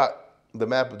dot the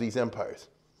map of these empires.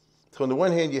 So on the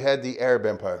one hand, you had the Arab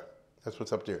Empire. That's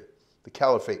what's up there. The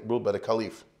Caliphate, ruled by the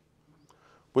Caliph,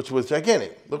 which was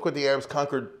gigantic. Look what the Arabs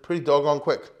conquered pretty doggone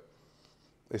quick.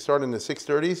 They started in the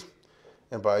 630s,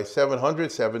 and by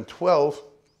 700, 712,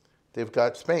 they've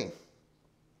got Spain.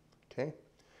 Okay?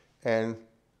 And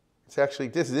it's actually,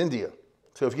 this is India.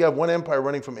 So if you have one empire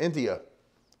running from India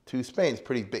to Spain, it's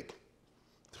pretty big,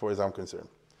 as far as I'm concerned.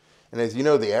 And as you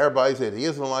know, the Arabized it, the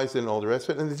Islamized it, and all the rest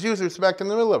of it, and the Jews are smack in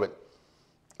the middle of it.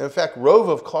 And in fact, Rove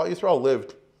of Klal Yisrael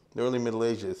lived in the early Middle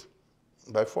Ages,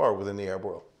 by far within the Arab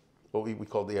world, what we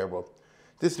call the Arab world.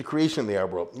 This is the creation of the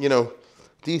Arab world. You know,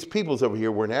 these peoples over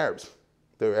here weren't Arabs.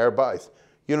 They were Arabized.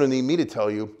 You don't need me to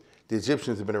tell you the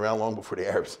Egyptians have been around long before the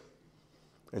Arabs.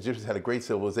 The Egyptians had a great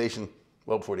civilization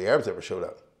well before the Arabs ever showed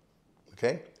up.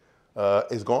 Okay?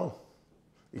 It's gone.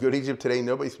 You go to Egypt today,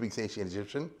 nobody speaks ancient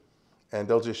Egyptian, and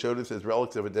they'll just show this as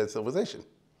relics of a dead civilization.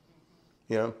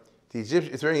 You know,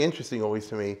 it's very interesting always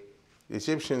to me, the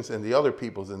Egyptians and the other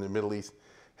peoples in the Middle East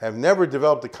have never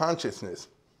developed the consciousness,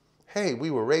 hey,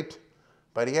 we were raped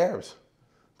by the Arabs.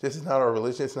 This is not our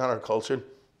religion, it's not our culture.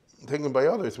 Taken by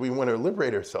others, we want to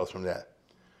liberate ourselves from that.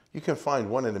 You can find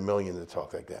 1 in a million that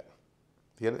talk like that.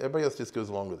 Everybody else just goes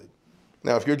along with it.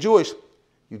 Now, if you're Jewish,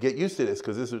 you get used to this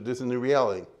because this is a new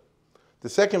reality. The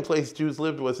second place Jews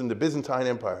lived was in the Byzantine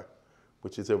Empire,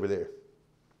 which is over there.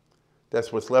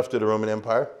 That's what's left of the Roman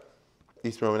Empire,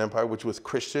 Eastern Roman Empire, which was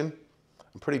Christian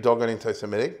and pretty doggone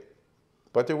anti-Semitic.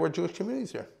 But there were Jewish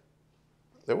communities there.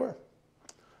 There were.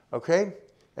 Okay?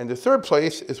 And the third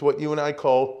place is what you and I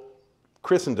call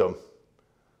Christendom.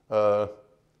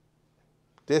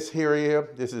 This area,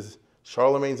 this is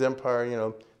Charlemagne's empire, you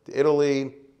know,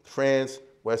 Italy, France,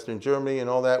 Western Germany, and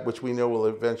all that, which we know will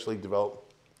eventually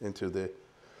develop into the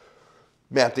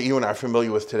map that you and I are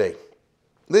familiar with today.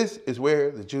 This is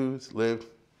where the Jews lived,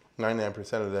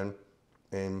 99% of them,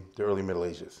 in the early Middle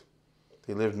Ages.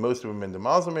 They lived, most of them, in the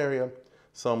Muslim area,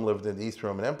 Some lived in the East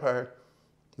Roman Empire.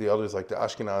 The others, like the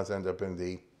Ashkenaz, end up in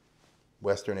the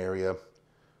Western area,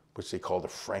 which they call the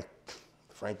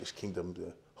Frankish Kingdom,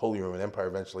 the Holy Roman Empire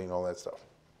eventually, and all that stuff.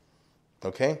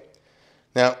 Okay?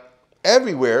 Now,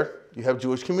 everywhere you have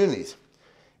Jewish communities.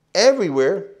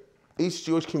 Everywhere, each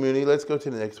Jewish community, let's go to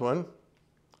the next one,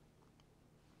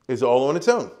 is all on its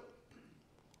own.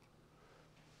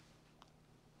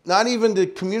 Not even the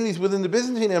communities within the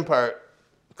Byzantine Empire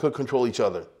could control each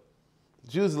other.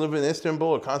 Jews live in Istanbul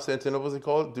or Constantinople, as they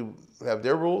call it, do have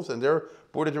their rules and their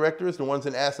board of directors. The ones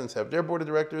in Athens have their board of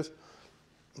directors.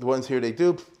 The ones here, they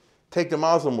do. Take the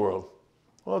Muslim world.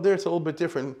 Well, there it's a little bit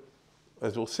different,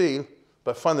 as we'll see.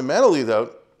 But fundamentally,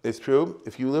 though, it's true.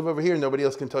 If you live over here, nobody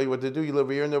else can tell you what to do. You live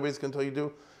over here, nobody else can tell you to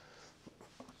do.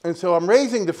 And so I'm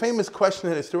raising the famous question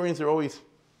that historians are always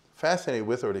fascinated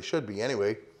with, or they should be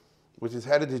anyway, which is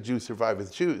how did the Jews survive as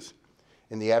Jews?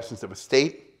 In the absence of a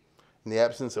state, in the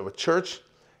absence of a church,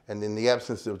 and in the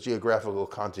absence of geographical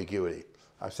contiguity.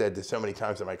 I've said this so many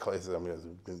times in my classes, I'm going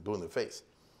to be blue in the face.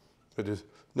 But there's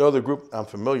no other group I'm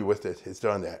familiar with that has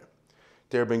done that.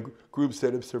 There have been groups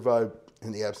that have survived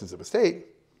in the absence of a state,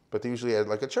 but they usually had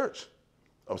like a church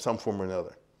of some form or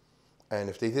another. And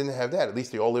if they didn't have that, at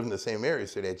least they all lived in the same area,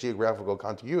 so they had geographical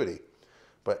contiguity.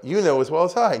 But you know as well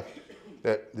as I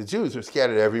that the Jews are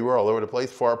scattered everywhere, all over the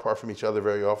place, far apart from each other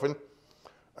very often,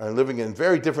 and living in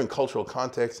very different cultural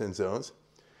contexts and zones.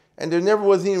 And there never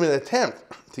was even an attempt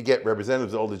to get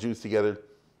representatives of all the Jews together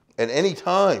at any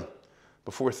time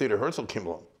before Theodor Herzl came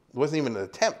along. It wasn't even an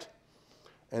attempt.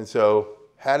 And so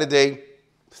how did they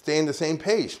stay on the same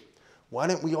page? Why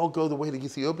didn't we all go the way the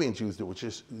Ethiopian Jews did, which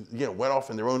just went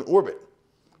off in their own orbit?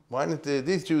 Why didn't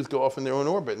these Jews go off in their own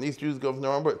orbit and these Jews go off in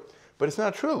their own orbit? But it's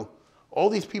not true. All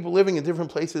these people living in different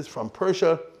places, from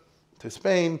Persia to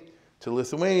Spain to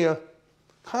Lithuania,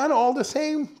 kind of all the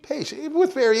same page,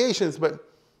 with variations, but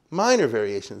minor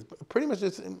variations. But pretty much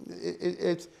it's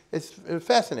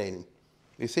fascinating,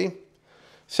 you see?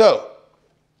 So,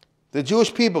 the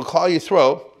Jewish people, Klal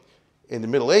Yisrael, in the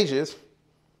Middle Ages,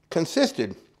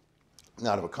 consisted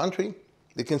not of a country,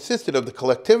 they consisted of the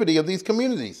collectivity of these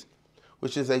communities,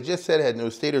 which, as I just said, had no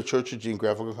state or church or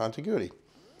geographical contiguity.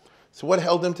 So what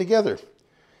held them together?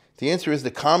 The answer is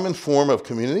the common form of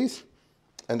communities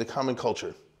and the common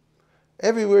culture.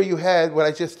 Everywhere you had what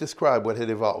I just described, what had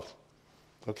evolved.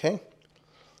 Okay?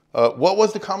 What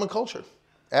was the common culture?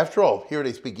 After all, here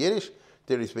they speak Yiddish,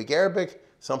 there they speak Arabic,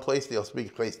 someplace they'll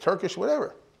speak Turkish,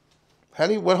 whatever.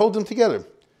 What holds them together?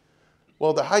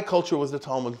 Well, the high culture was the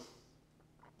Talmud.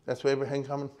 That's what everything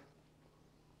common.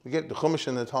 We get the Chumash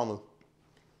and the Talmud.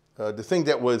 The thing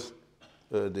that was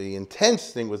the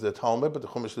intense thing was the Talmud, but the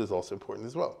Chumash is also important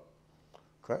as well.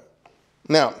 Okay?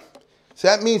 Now, so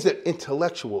that means that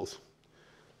intellectuals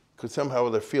could somehow or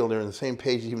other feel they're on the same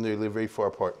page even though they live very far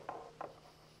apart.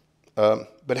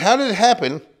 But how did it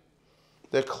happen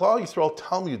that Klal Yisrael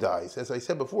Talmudized? As I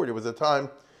said before, there was a time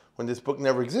when this book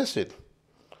never existed.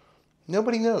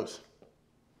 Nobody knows.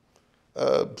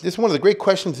 This is one of the great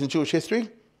questions in Jewish history,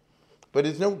 but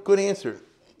there's no good answer.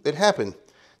 It happened.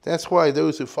 That's why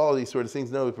those who follow these sort of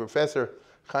things know Professor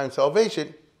Chaim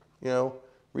Salvation,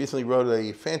 recently wrote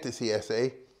a fantasy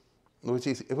essay,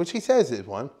 which he says is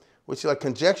one, which like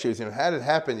conjectures, how did it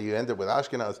happen that you end up with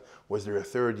Ashkenaz? Was there a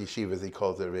third yeshiva, as he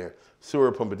calls it over there,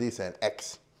 Surah Pumbedisa and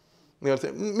X?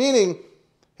 Meaning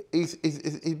he's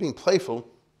being playful,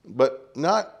 but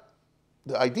not,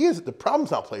 the idea is that the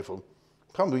problem's not playful.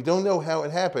 We don't know how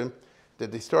it happened,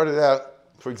 that they started out,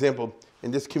 for example,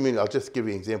 in this community. I'll just give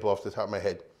you an example off the top of my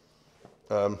head.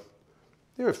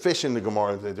 There are fish in the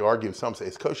Gemara. They argue, some say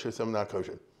it's kosher, some not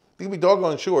kosher. You can be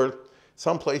doggone sure,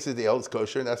 some places they held it's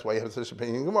kosher, and that's why you have such an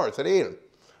opinion in Gemara, so they ate them.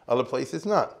 Other places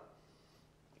not.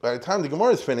 By the time the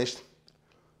Gemara is finished,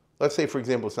 let's say, for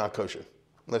example, it's not kosher.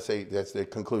 Let's say that's the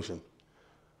conclusion.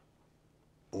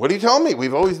 What are you telling me?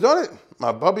 We've always done it.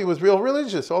 My bubby was real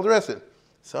religious, all the rest of it.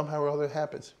 Somehow or other it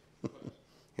happens.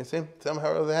 You see?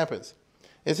 Somehow or other it happens.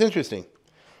 It's interesting.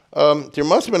 There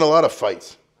must have been a lot of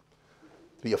fights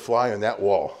to be a fly on that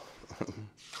wall.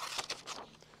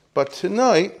 But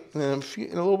tonight, in a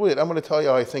little bit, I'm going to tell you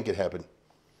how I think it happened.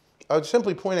 I would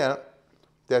simply point out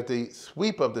that the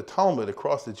sweep of the Talmud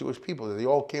across the Jewish people, that they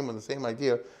all came with the same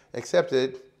idea, except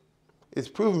that it's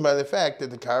proven by the fact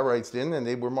that the Karaites didn't, and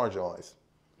they were marginalized.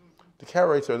 The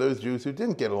Karaites are those Jews who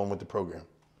didn't get along with the program.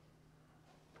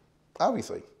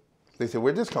 Obviously. They said,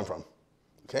 where'd this come from?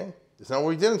 Okay? It's not what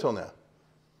we did until now.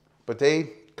 But they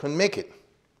couldn't make it.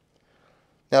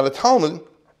 Now the Talmud,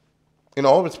 in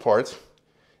all of its parts,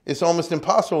 is almost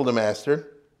impossible to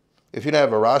master if you don't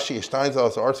have a Rashi, a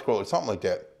Steinsaltz, Art Scroll, or something like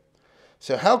that.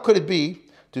 So how could it be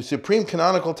the supreme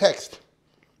canonical text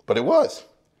But it was.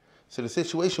 So the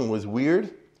situation was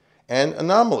weird and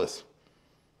anomalous.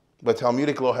 But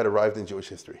Talmudic law had arrived in Jewish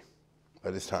history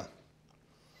by this time.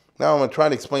 Now I'm going to try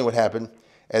to explain what happened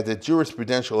at the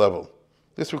jurisprudential level.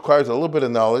 This requires a little bit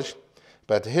of knowledge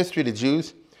about the history of the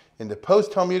Jews in the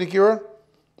post-Talmudic era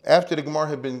after the Gemara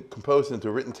had been composed into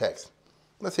a written text.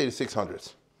 Let's say the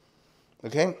 600s.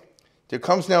 Okay? There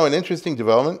comes now an interesting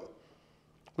development,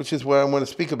 which is what I want to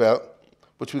speak about,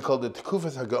 which we call the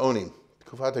Tekufat HaGaonim,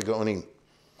 Tekufat HaGaonim,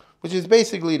 which is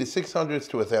basically the 600s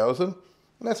to 1000, and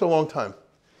that's a long time.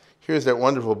 Here's that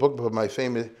wonderful book by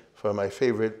my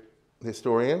favorite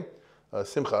historian,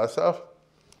 Simcha Asaf.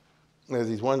 There's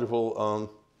these wonderful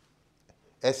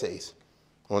essays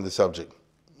on the subject.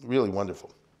 Really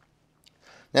wonderful.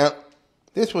 Now,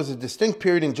 this was a distinct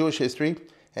period in Jewish history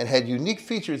and had unique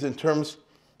features in terms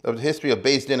of the history of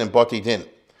Beis Din and Bati Din.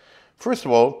 First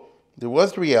of all, there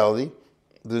was the reality,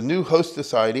 the new host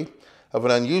society of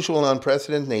an unusual and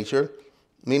unprecedented nature,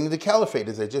 meaning the caliphate,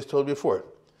 as I just told you before.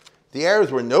 The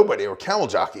Arabs were nobody, they were camel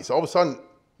jockeys. All of a sudden,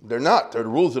 they're not. They're the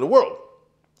rulers of the world.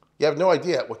 You have no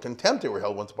idea what contempt they were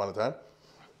held once upon a time.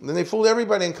 And then they fooled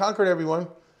everybody and conquered everyone,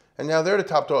 and now they're the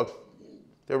top dog.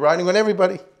 They're riding on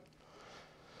everybody.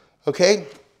 Okay,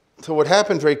 so what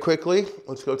happened very quickly,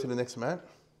 let's go to the next map,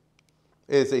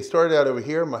 is they started out over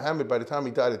here. Muhammad, by the time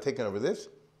he died, had taken over this.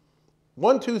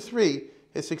 1, 2, 3,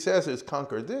 his successors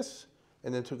conquered this,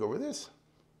 and then took over this.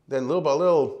 Then little by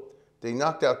little, they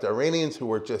knocked out the Iranians, who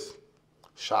were just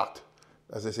shocked,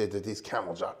 as I said, that these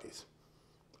camel jockeys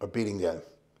are beating them.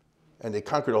 And they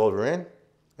conquered all of Iran.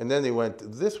 And then they went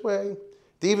this way.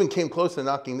 They even came close to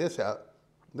knocking this out.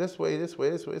 This way, this way,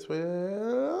 this way, this way.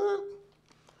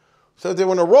 So they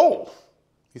were on a roll.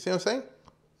 You see what I'm saying?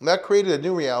 And that created a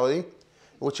new reality in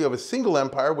which you have a single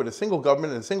empire with a single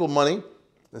government and a single money and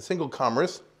a single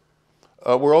commerce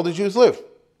where all the Jews live.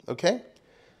 Okay?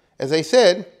 As I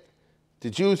said,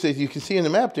 the Jews, as you can see in the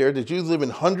map there, the Jews live in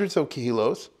hundreds of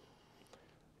kilos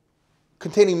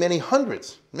containing many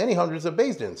hundreds of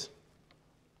Beis Dins.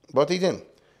 Bati Din.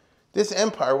 This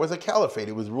empire was a caliphate.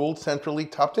 It was ruled centrally,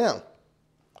 top down.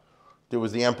 There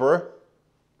was the emperor.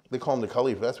 They call him the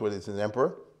caliph. That's what it is, an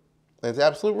emperor. And it's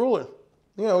absolute ruler.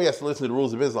 You know, he has to listen to the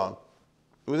rules of Islam.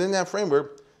 Within that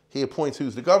framework, he appoints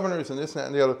who's the governors and this, and that,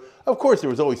 and the other. Of course, there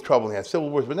was always trouble and he had civil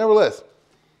wars, but nevertheless,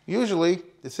 usually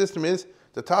the system is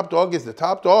the top dog is the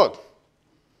top dog.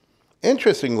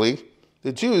 Interestingly,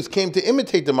 the Jews came to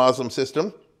imitate the Muslim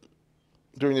system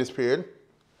during this period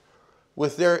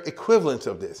with their equivalents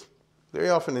of this. Very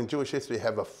often in Jewish history, they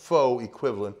have a faux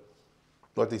equivalent,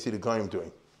 what they see the Goyim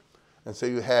doing. And so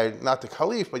you had not the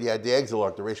Caliph, but you had the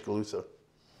Exarch, the Reish Galusa.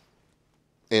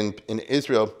 In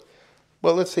Israel,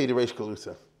 well, let's say the Reish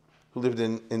Galusa, who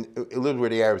lived where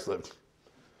the Arabs lived.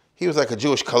 He was like a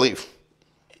Jewish Caliph,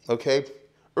 okay?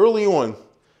 Early on,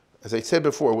 as I said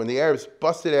before, when the Arabs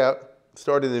busted out,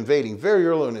 started invading, very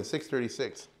early on in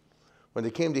 636, when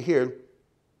they came to here,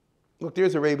 look,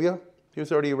 there's Arabia,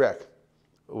 here's already Iraq,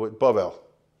 with Bavel.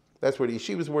 That's where the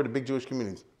yeshivas were, the big Jewish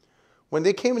communities. When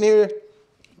they came in here,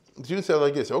 the Jews said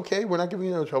like this, okay, we're not giving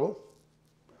you no trouble,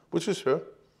 which is true.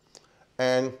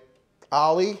 And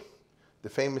Ali, the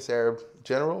famous Arab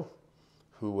general,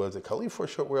 who was a caliph for a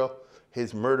short while,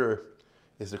 his murder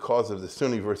is the cause of the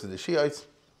Sunni versus the Shiites.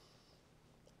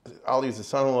 Ali is the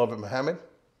son-in-law of Muhammad.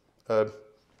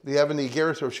 They have in the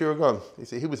Igeris of Shiragon. They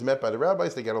say he was met by the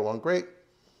rabbis, they got along great.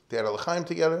 They had a l'chaim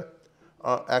together.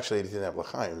 Actually, they didn't have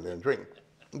l'chaim, they didn't drink.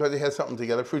 But they had something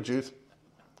together, fruit juice.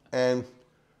 And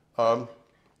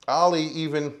Ali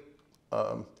even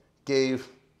gave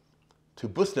to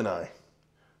Bustanai,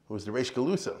 who was the Reish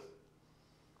Galusa,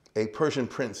 a Persian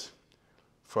prince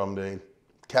from the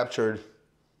captured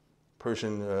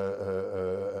Persian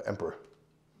emperor.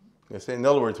 You know, in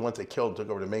other words, once they took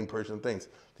over the main Persian things,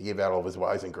 they gave out all of his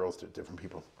wives and girls to different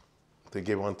people. They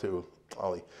gave one to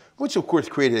Ali, which of course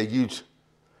created a huge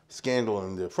scandal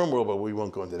in the film world, but we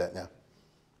won't go into that now.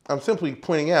 I'm simply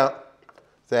pointing out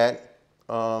that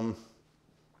the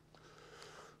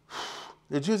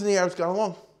Jews and the Arabs got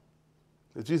along.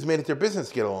 The Jews made it their business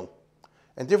to get along.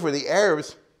 And therefore the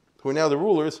Arabs, who are now the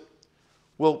rulers,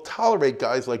 will tolerate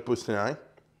guys like Bustanai,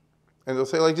 and they'll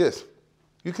say like this,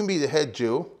 you can be the head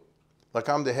Jew, like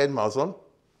I'm the head Muslim.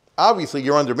 Obviously,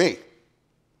 you're under me.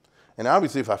 And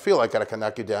obviously, if I feel like it, I can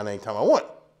knock you down anytime I want.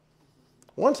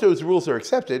 Once those rules are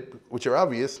accepted, which are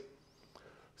obvious,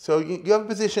 so you have a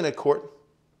position at court,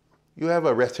 you have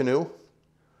a retinue,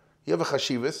 you have a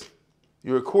chashivas,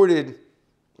 you're accorded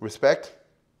respect,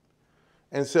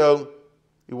 and so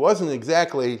it wasn't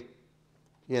exactly,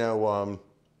 you know,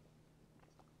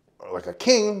 like a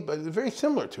king, but it's very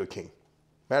similar to a king.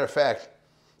 Matter of fact,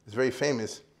 it's very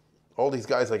famous all these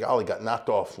guys like Ali got knocked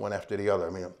off one after the other.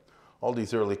 I mean, all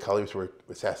these early caliphs were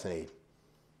assassinated.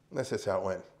 That's just how it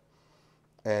went.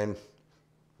 And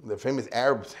the famous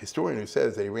Arab historian who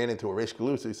says that he ran into a Reish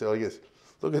Galusa, he said, like this,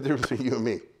 look at the difference between you and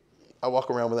me. I walk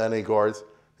around without any guards.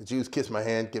 The Jews kiss my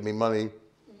hand, give me money,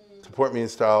 support me in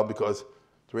style, because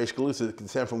the Reish Galusa can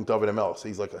send from David Amel, so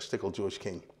he's like a shtickle Jewish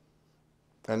king.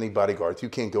 I need bodyguards. You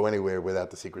can't go anywhere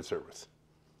without the Secret Service.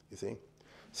 You see?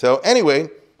 So anyway,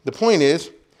 the point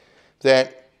is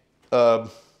that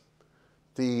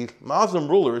the Muslim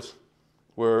rulers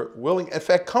were willing, in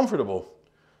fact, comfortable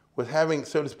with having,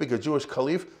 so to speak, a Jewish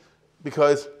caliph,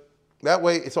 because that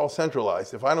way it's all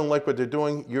centralized. If I don't like what they're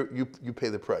doing, you pay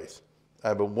the price. I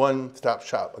have a one-stop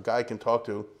shop. A guy can talk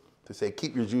to say,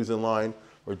 keep your Jews in line,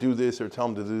 or do this, or tell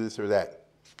them to do this or that.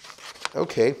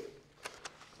 Okay.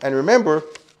 And remember,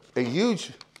 a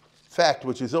huge fact,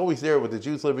 which is always there with the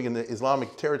Jews living in the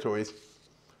Islamic territories,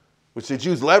 which the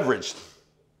Jews leveraged,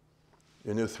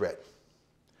 they're no threat.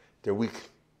 They're weak.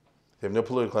 They have no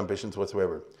political ambitions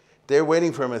whatsoever. They're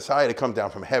waiting for a Messiah to come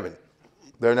down from heaven.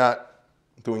 They're not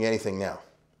doing anything now.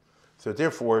 So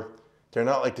therefore, they're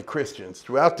not like the Christians.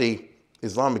 Throughout the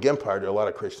Islamic Empire, there are a lot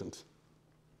of Christians.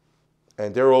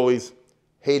 And they're always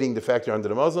hating the fact they're under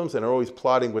the Muslims, and are always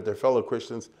plotting with their fellow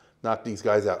Christians, knock these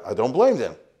guys out. I don't blame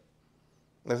them.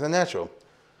 That's unnatural.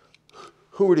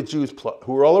 Who were the Jews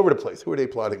who were all over the place? Who were they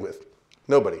plotting with?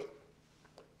 Nobody.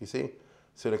 You see?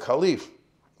 So the Caliph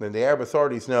and the Arab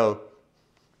authorities know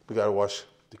we got to watch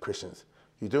the Christians.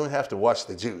 You don't have to watch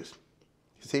the Jews.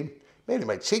 You see? Maybe they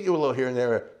might cheat you a little here and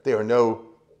there. They are no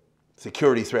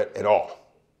security threat at all.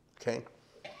 Okay?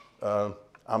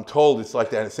 I'm told it's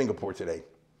like that in Singapore today.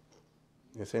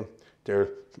 You see? They're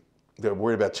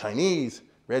worried about Chinese,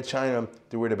 Red China.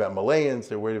 They're worried about Malayans.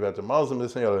 They're worried about the Muslims,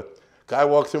 this and the other. Guy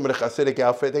walks in with a Hasidic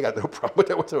outfit. They got no problem with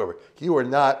that whatsoever. You are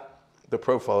not the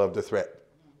profile of the threat.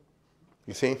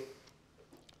 You see?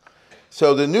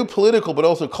 So the new political but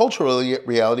also cultural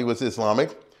reality was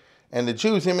Islamic, and the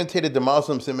Jews imitated the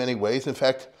Muslims in many ways. In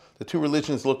fact, the two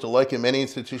religions looked alike in many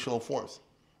institutional forms.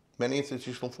 Many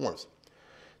institutional forms.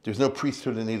 There's no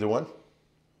priesthood in either one.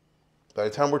 By the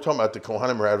time we're talking about the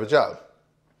Kohanim are out of a job.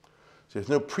 So there's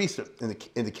no priesthood.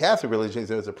 In the Catholic religion,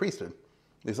 there's a priesthood.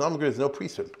 The Islamic there's no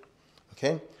priesthood.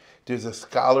 Okay? There's a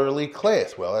scholarly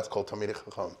class. Well, that's called Talmidei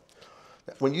Chacham.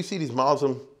 When you see these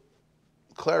Muslim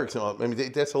clerics, I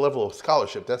mean, that's a level of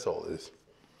scholarship, that's all it is.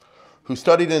 Who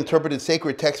studied and interpreted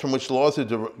sacred texts from which laws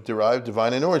are derived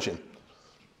divine in origin.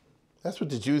 That's what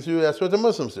the Jews do, that's what the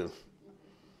Muslims do.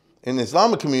 In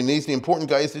Islamic communities, the important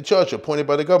guy is the judge appointed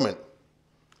by the government.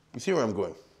 You see where I'm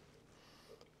going?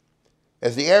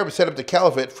 As the Arabs set up the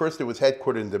caliphate, first it was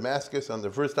headquartered in Damascus under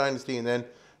the first dynasty, and then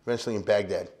eventually in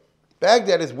Baghdad.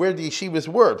 Baghdad is where the yeshivas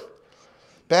were.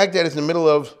 Baghdad is in the middle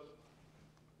of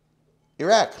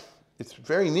Iraq. It's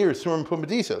very near Surim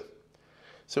Pumbedisa.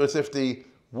 So it's if the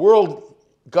world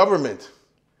government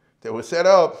that was set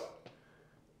up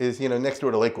is, next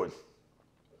door to Lakewood.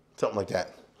 Something like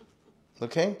that.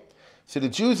 Okay? So the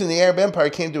Jews in the Arab Empire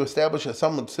came to establish a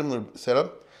somewhat similar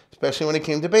setup, especially when it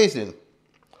came to Beis Din.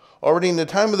 Already in the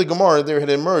time of the Gemara, there had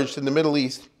emerged in the Middle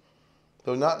East,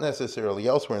 though not necessarily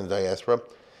elsewhere in the diaspora,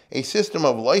 a system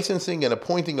of licensing and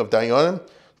appointing of dayanim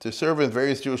to serve in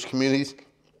various Jewish communities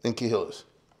and kehillos.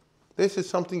 This is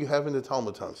something you have in the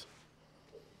Talmud times.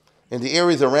 In the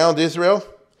areas around Israel,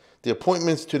 the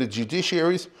appointments to the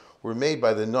judiciaries were made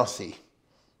by the Nasi.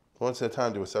 Once at a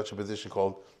time, there was such a position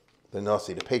called the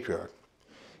Nasi, the patriarch.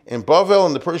 In Bavel,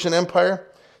 in the Persian Empire,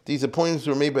 these appointments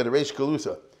were made by the Reish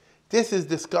Galusa. This is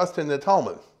discussed in the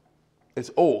Talmud.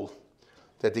 It's old.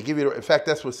 That they give you, in fact,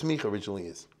 that's what smicha originally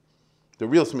is. The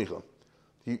real smicha.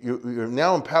 You're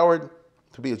now empowered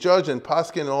to be a judge and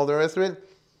paskin and all the rest of it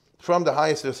from the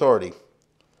highest authority.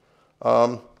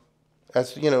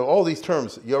 As all these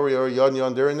terms, yori, yon,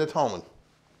 yon, they're in the Talmud.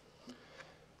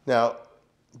 Now,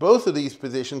 both of these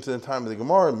positions in the time of the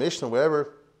Gemara, Mishnah,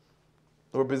 whatever,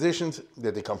 were positions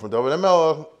that they come from David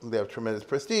HaMelech, they have tremendous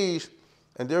prestige,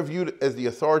 and they're viewed as the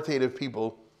authoritative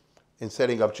people in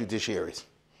setting up judiciaries.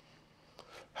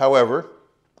 However,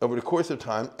 over the course of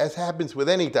time, as happens with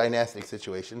any dynastic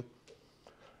situation,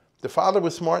 the father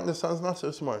was smart and the son's not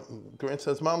so smart. The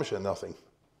grandson's mamash nothing.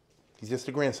 He's just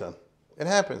a grandson. It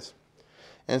happens.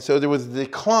 And so there was the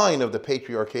decline of the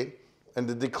patriarchate and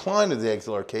the decline of the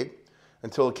exilarchate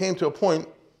until it came to a point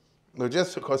where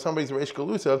just because somebody's a Reish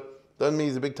Galusa doesn't mean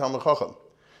he's a big Talmud Chacham.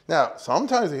 Now,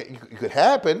 sometimes it could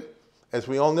happen, as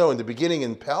we all know, in the beginning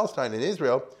in Palestine and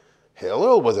Israel,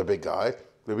 Hillel was a big guy.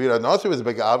 Rabbi Nasser was a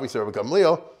big guy, obviously, Rabbi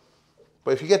Gamliel.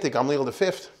 But if you get to Gamliel the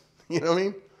fifth, you know what I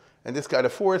mean? And this guy the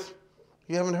fourth,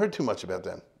 you haven't heard too much about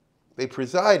them. They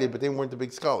presided, but they weren't the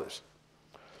big scholars.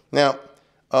 Now,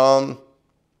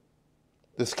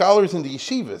 the scholars in the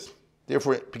yeshivas,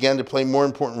 therefore, began to play more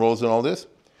important roles in all this,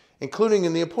 including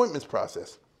in the appointments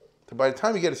process. So by the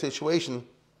time you get a situation,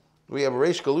 we have a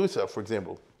Reish Galusa, for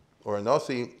example, or a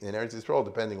Nasi in Eretz Yisrael,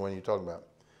 depending on what you're talking about.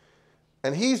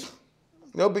 And he's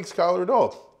no big scholar at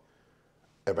all.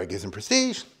 Everybody gives him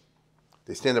prestige.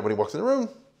 They stand up when he walks in the room.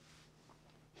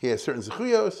 He has certain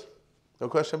zechuyos, no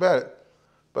question about it.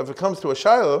 But if it comes to a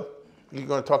Shiloh, you're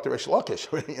going to talk to Reish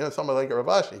Lakish, somebody like a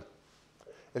Rav Ashi.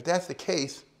 If that's the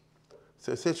case,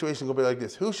 so the situation will be like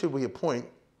this. Who should we appoint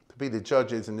to be the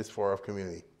judges in this far-off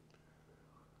community?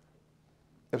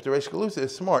 If the Reish Galusa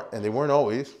is smart, and they weren't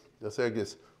always, they'll say like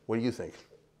this, what do you think?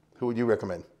 Who would you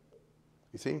recommend?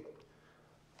 You see?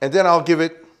 And then I'll give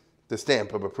it the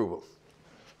stamp of approval.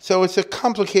 So it's a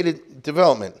complicated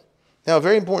development. Now, a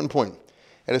very important point.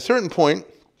 At a certain point,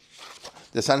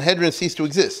 the Sanhedrin ceased to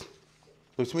exist,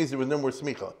 which means there was no more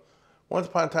smicha. Once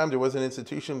upon a time, there was an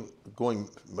institution going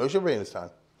Moshe Rabbeinu's time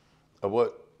of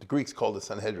what the Greeks called the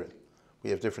Sanhedrin. We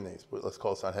have different names, but let's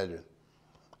call it Sanhedrin.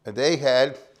 And they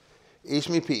had ish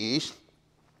mipi ish,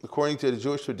 according to the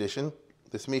Jewish tradition,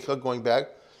 the smicha going back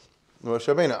to Moshe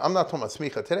Rabbeinu. I'm not talking about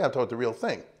smicha today, I'm talking about the real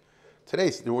thing. Today,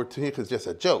 the word smicha is just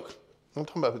a joke. I'm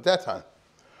talking about at that time.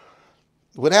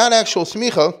 Without actual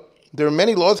smicha, there are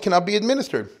many laws cannot be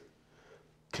administered.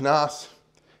 Knas,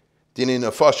 dinin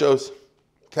nefashos,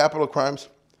 capital crimes.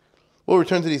 We'll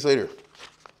return to these later.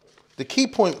 The key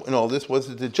point in all this was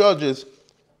that the judges,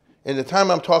 in the time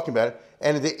I'm talking about it,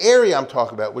 and in the area I'm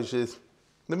talking about, which is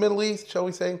the Middle East, shall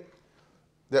we say,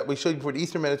 that we showed for the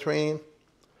Eastern Mediterranean,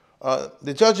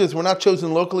 the judges were not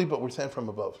chosen locally, but were sent from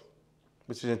above,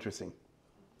 which is interesting.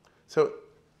 So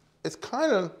it's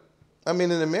kind of,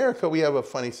 in America we have a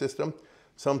funny system.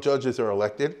 Some judges are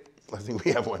elected. I think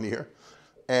we have one here.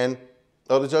 And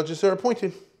other judges are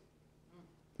appointed.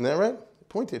 Isn't that right?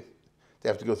 Appointed. They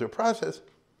have to go through a process,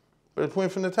 but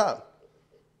appointed from the top.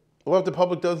 What if the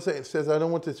public doesn't say, it says, I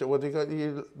don't want this, well,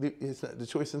 the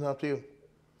choice is not up to you.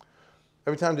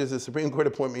 Every time there's a Supreme Court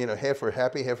appointment, half are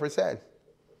happy, half are sad.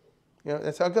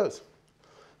 That's how it goes.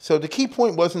 So the key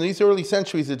point was, in these early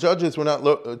centuries, the judges were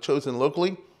not chosen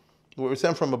locally, but were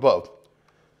sent from above.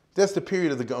 That's the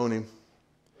period of the Gaonim.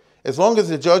 As long as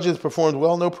the judges performed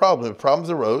well, no problem. If problems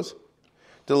arose,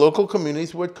 the local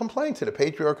communities would complain to the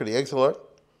patriarch or the exilarch,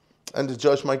 and the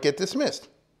judge might get dismissed.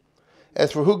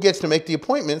 As for who gets to make the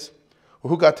appointments, or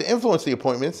who got to influence the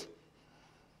appointments,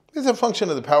 it's a function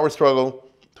of the power struggle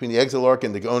between the exilarch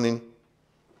and the Gaonim.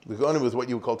 The Gaonim was what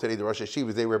you would call today the Rosh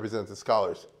Hashivas. They represent the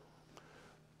scholars.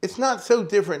 It's not so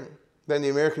different than the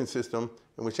American system,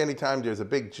 in which any time there's a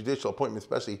big judicial appointment,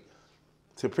 especially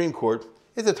Supreme Court,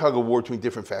 it's a tug of war between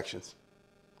different factions.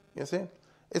 You understand?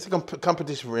 It's a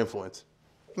competition for influence.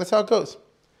 And that's how it goes.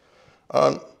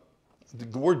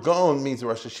 The word Gaon means the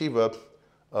Rosh Hashiva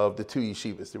of the two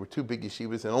yeshivas. There were two big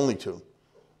yeshivas and only two.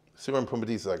 Surah and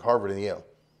Pumbedisa, like Harvard and Yale.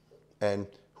 And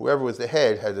whoever was the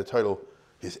head had the title,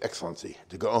 His Excellency,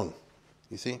 the Gaon.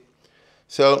 You see?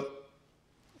 So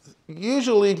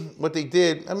usually what they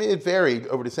did, it varied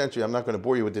over the century. I'm not going to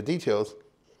bore you with the details.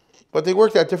 But they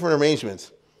worked out different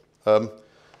arrangements.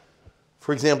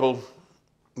 For example,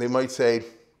 they might say,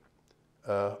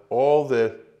 all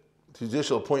the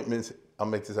judicial appointments, I'll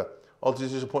make this up, all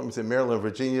judicial appointments in Maryland and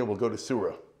Virginia will go to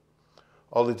Surah.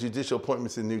 All the judicial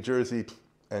appointments in New Jersey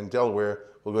and Delaware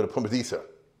will go to Pumbedisa.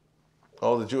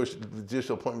 All the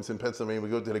judicial appointments in Pennsylvania will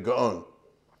go to the Gaon.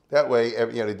 That way,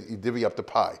 you divvy up the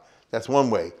pie. That's one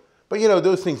way. But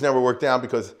those things never work out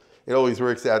because it always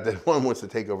works out that one wants to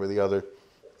take over the other.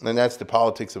 And that's the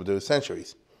politics of those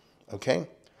centuries. Okay?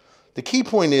 The key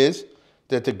point is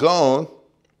that the Gaon,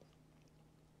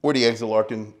 or the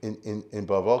exilarch in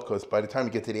Bavel, because by the time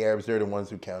you get to the Arabs, they're the ones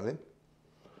who counted.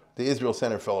 The Israel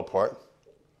Center fell apart.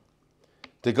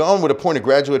 The Gaon would appoint a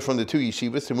graduate from the two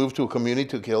yeshivas to move to a community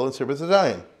to kill and serve as a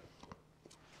Zion.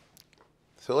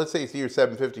 So let's say it's the year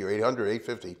 750 or 800 or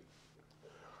 850.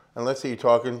 And let's say you're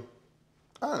talking,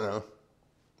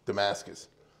 Damascus.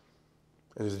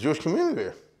 And there's a Jewish community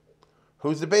there.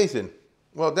 Who's the basin?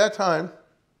 Well, at that time,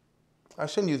 I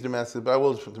shouldn't use Damascus, but I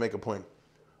will to make a point.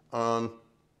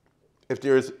 If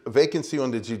there's a vacancy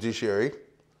on the judiciary,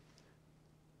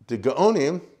 the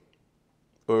Gaonim,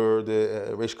 or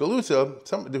the Reish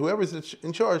Galusa, whoever's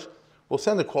in charge, will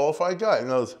send a qualified guy. You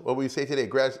know, what we say today,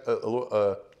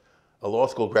 a law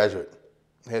school graduate.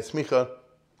 He has smicha,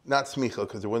 not smicha,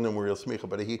 because there wasn't no real smicha,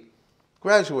 but he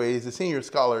graduated, he's a senior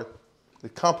scholar,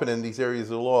 competent in these areas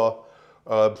of the law,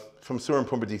 from Surah and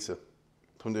Pumbedisa,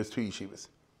 from those two yeshivas.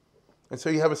 And so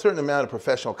you have a certain amount of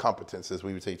professional competence, as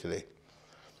we would say today.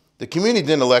 The community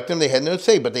didn't elect him. They had no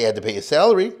say, but they had to pay his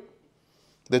salary.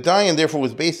 The Dayan, therefore,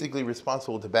 was basically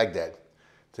responsible to Baghdad,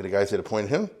 to the guys that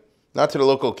appointed him, not to the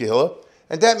local Kehillah.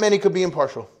 And that meant he could be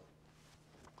impartial.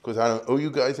 Because I don't owe you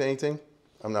guys anything.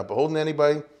 I'm not beholden to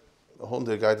anybody. I'm beholden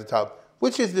to the guy at the top,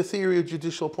 which is the theory of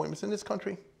judicial appointments in this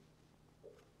country.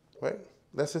 Right?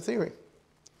 That's the theory.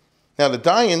 Now, the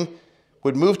Dayan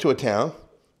would move to a town,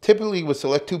 typically would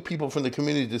select 2 people from the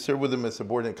community to serve with them as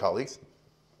subordinate colleagues,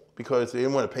 because they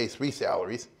didn't want to pay 3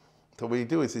 salaries. So what he'd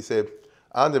do is he said,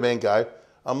 I'm the main guy.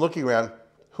 I'm looking around.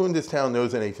 Who in this town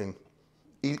knows anything?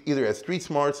 Either has street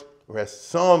smarts or has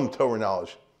some Torah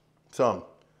knowledge. Some.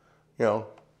 You know,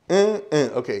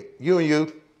 okay, you and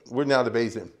you, we're now the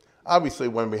Beis Din. Obviously,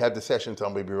 when we had the session,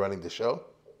 somebody would be running the show.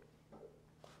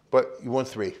 But you want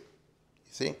 3. You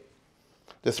see?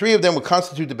 The 3 of them would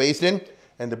constitute the Beis Din,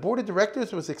 and the board of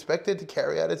directors was expected to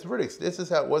carry out its verdicts. This is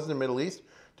how it was in the Middle East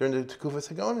during the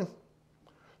Tekufas Hagonim.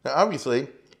 Now, obviously,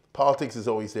 politics is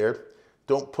always there.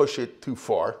 Don't push it too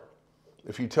far.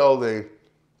 If you tell the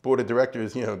board of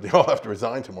directors, you know, they all have to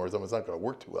resign tomorrow, it's not going to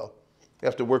work too well. You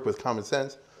have to work with common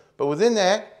sense. But within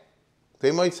that,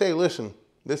 they might say, listen,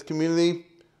 this community,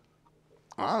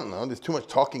 I don't know, there's too much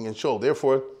talking and show.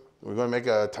 Therefore, we're going to make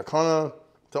a takana,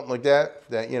 something like that,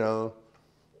 you know,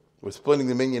 we're splitting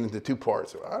the minyan into 2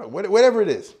 parts, or I don't know, whatever it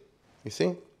is. You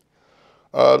see?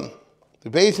 The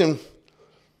Beis Din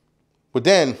would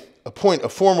then appoint a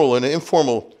formal and an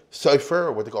informal sefer,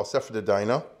 or what they call sefer de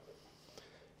daina.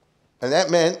 And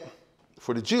that meant,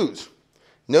 for the Jews,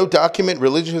 no document,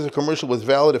 religious or commercial, was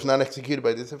valid if not executed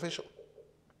by this official.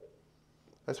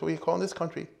 That's what you call in this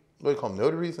country. What do you call them,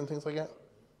 notaries and things like that?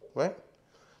 Right?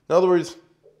 In other words,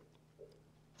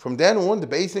 from then on, the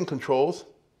Beis Din controls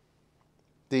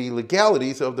the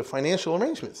legalities of the financial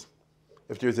arrangements.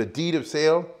 If there's a deed of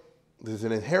sale, there's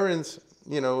an inheritance,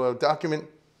 you know, a document,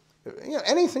 you know,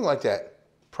 anything like that,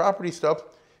 property stuff,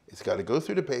 it's got to go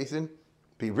through the Beis Din,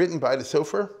 be written by the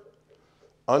sofer,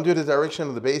 under the direction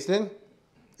of the Beis Din,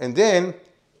 and then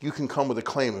you can come with a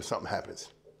claim if something happens.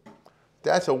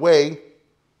 That's a way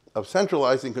of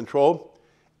centralizing control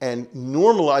and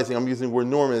normalizing, I'm using the word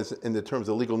norm in the terms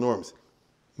of legal norms,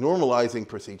 normalizing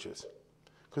procedures.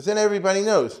 Because then everybody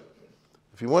knows,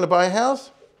 if you want to buy a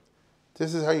house,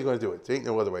 this is how you're going to do it. There ain't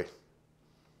no other way.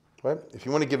 Right? If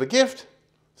you want to give a gift,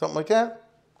 something like that,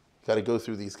 you got to go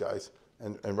through these guys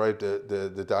and write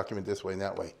the document this way and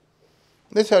that way.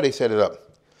 This is how they set it up.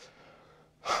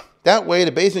 That way,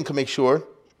 the Beis Din could make sure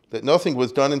that nothing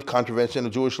was done in contravention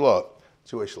of Jewish law.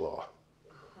 Jewish law.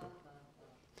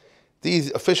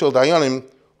 These official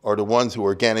dayanim are the ones who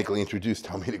organically introduced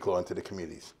Talmudic law into the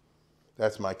communities.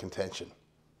 That's my contention.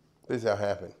 This is how it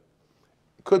happened.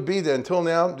 It could be that until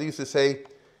now, they used to say,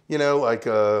 you know, like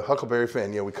Huckleberry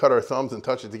Finn, you know, we cut our thumbs and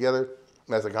touch it together, and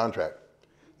that's a contract.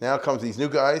 Now comes these new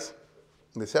guys,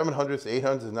 in the 700s, the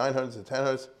 800s, the 900s, the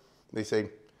 1000s, they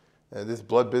say, this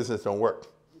blood business don't work.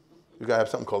 You got to have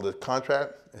something called a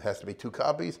contract. It has to be 2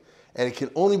 copies, and it can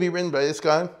only be written by this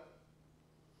guy,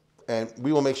 and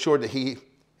we will make sure that he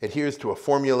adheres to a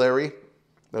formulary.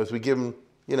 As we give him,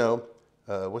 you know,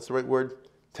 what's the right word?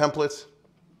 Templates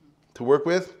to work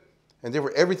with, and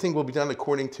therefore everything will be done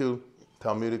according to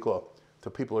Talmudic law. So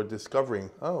people are discovering,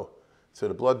 oh, so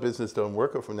the blood business don't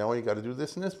work, or from now on you got to do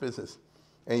this and this business.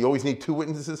 And you always need 2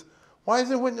 witnesses. Why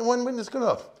isn't one witness good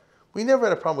enough? We never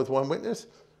had a problem with 1 witness.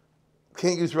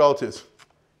 Can't use relatives.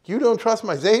 You don't trust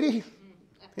my Zaidi?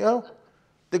 You know?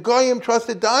 The Goyim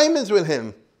trusted diamonds with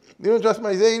him. You don't trust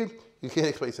my Zaidi? You can't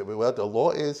explain it. Well, the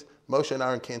law is Moshe and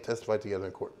Aaron can't testify together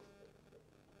in court.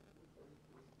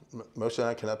 Moshe and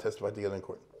I cannot testify together in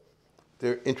court.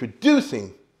 They're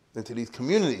introducing into these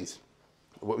communities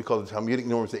what we call the Talmudic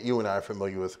norms that you and I are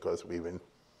familiar with because we've been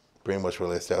brainwashed for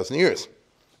the last 1,000 years.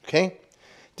 Okay?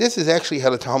 This is actually how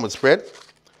the Talmud spread,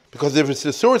 because if it's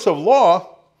the source of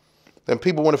law, then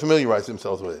people want to familiarize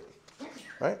themselves with it.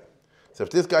 Right? So if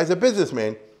this guy's a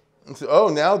businessman, and say, oh,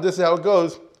 now this is how it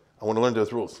goes, I want to learn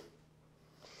those rules.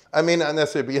 I may not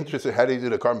necessarily be interested in how do you do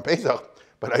the Carbon Pesach,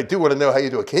 but I do want to know how you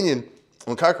do a Kinyan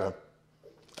on Karka.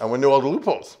 I want to know all the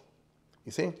loopholes.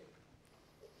 You see?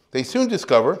 They soon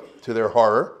discover, to their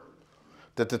horror,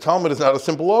 that the Talmud is not a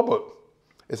simple law book.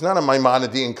 It's not a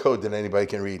Maimonidean code that anybody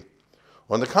can read.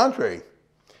 On the contrary,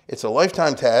 it's a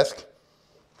lifetime task,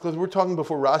 because we're talking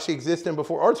before Rashi existed and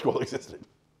before Art Scroll existed.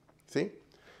 See?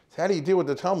 So how do you deal with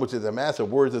the Talmud, which is a mass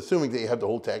of words, assuming that you have the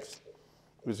whole text,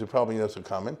 which is probably not so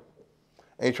common,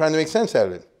 and you're trying to make sense out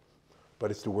of it. But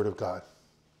it's the Word of God.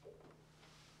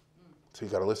 So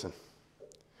you got to listen.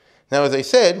 Now, as I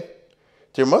said,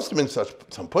 there must have been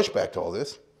some pushback to all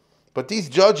this, but these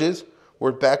judges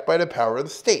were backed by the power of the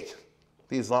state,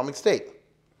 the Islamic State.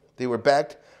 they were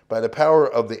backed by the power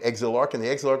of the exilarch, and the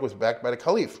exilarch was backed by the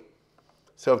caliph.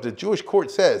 So if the Jewish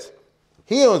court says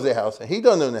he owns the house and he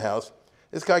doesn't own the house,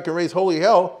 this guy can raise holy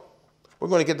hell, we're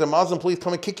going to get the Muslim police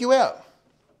come and kick you out.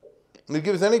 And if you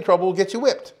give us any trouble, we'll get you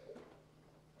whipped.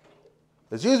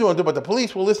 The Jews won't do it, but the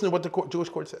police will listen to what the Jewish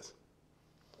court says.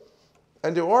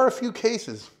 And there are a few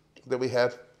cases that we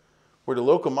have where the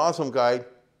local Muslim guy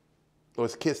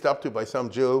was kissed up to by some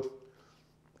Jew,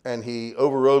 and he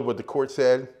overrode what the court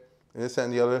said, and this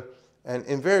and the other. And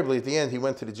invariably, at the end, he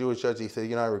went to the Jewish judge. He said,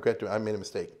 "You know, I regret to. I made a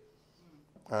mistake.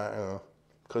 Because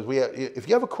if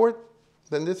you have a court,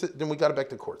 then we got to back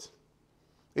to courts.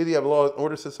 Either you have a law and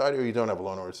order society, or you don't have a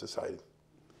law and order society.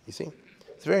 You see,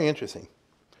 it's very interesting.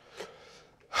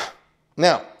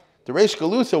 Now, the Reish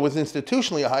Galusa was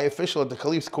institutionally a high official at the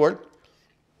Caliph's court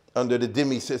under the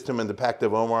Dhimmi system and the Pact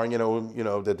of Omar, you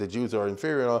know that the Jews are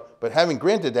inferior and all. But having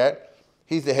granted that,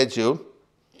 he's the head Jew.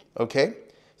 Okay,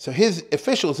 so his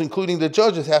officials, including the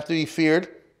judges, have to be feared,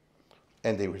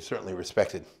 and they were certainly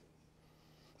respected.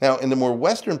 Now, in the more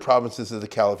western provinces of the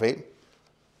Caliphate,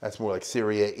 that's more like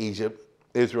Syria, Egypt,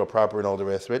 Israel proper, and all the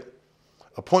rest of it,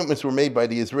 appointments were made by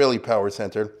the Israeli power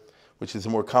center, which is a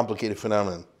more complicated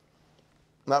phenomenon.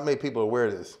 Not many people are aware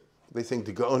of this. They think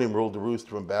the Gaonim ruled the roost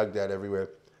from Baghdad everywhere.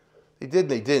 They did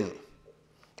and they didn't.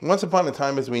 Once upon a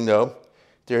time, as we know,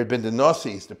 there had been the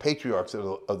Nossis, the patriarchs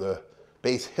of the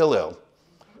base Hillel,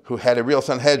 who had a real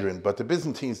Sanhedrin, but the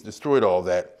Byzantines destroyed all of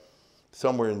that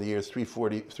somewhere in the years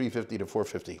 350 to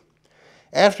 450.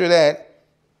 After that,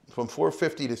 from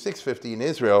 450 to 650 in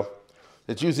Israel,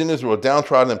 the Jews in Israel were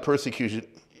downtrodden and persecuted.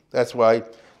 That's why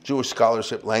Jewish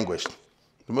scholarship languished.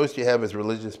 The most you have is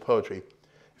religious poetry.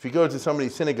 If you go to some of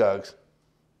these synagogues,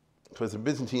 towards the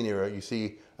Byzantine era, you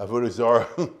see Avodah Zarah,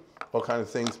 all kinds of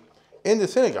things in the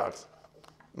synagogues,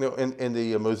 in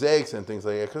the mosaics and things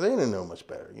like that, because they didn't know much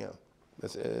better.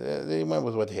 They went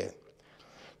with what they had.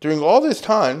 During all this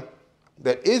time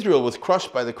that Israel was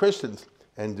crushed by the Christians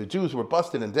and the Jews were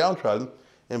busted and downtrodden,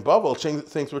 in Bavel,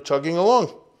 things were chugging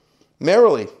along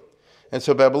merrily. And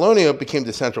so Babylonia became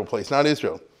the central place, not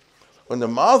Israel. When the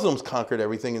Muslims conquered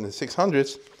everything in the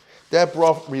 600s, that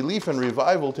brought relief and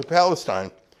revival to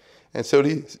Palestine. And so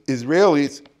the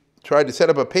Israelis tried to set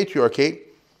up a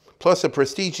patriarchate plus a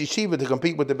prestige yeshiva to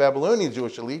compete with the Babylonian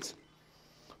Jewish elites,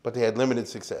 but they had limited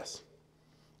success.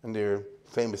 And there are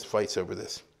famous fights over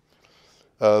this.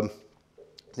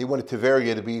 They wanted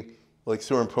Tiberia to be like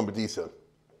Sur and Pumbedisa.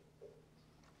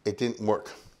 It didn't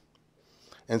work.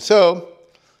 And so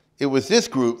it was this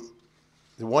group,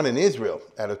 the one in Israel,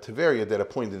 out of Tiberia, that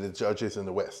appointed the judges in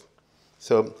the West.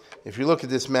 So if you look at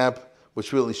this map,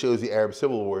 which really shows the Arab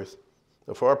civil wars,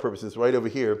 for our purposes, right over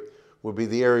here would be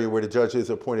the area where the judges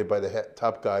are appointed by the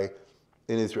top guy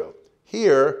in Israel.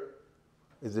 Here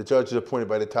is the judges appointed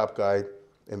by the top guy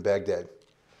in Baghdad.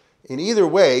 In either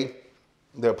way,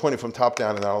 they're appointed from top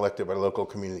down and not elected by the local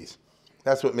communities.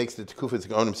 That's what makes the Tekufas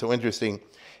Gaonim so interesting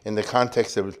in the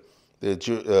context of the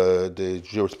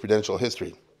jurisprudential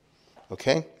history.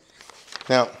 Okay?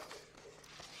 Now,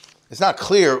 it's not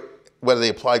clear whether they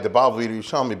applied the Bavel to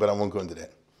Yerushalmi, but I won't go into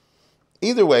that.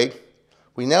 Either way,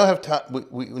 we now have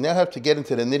to get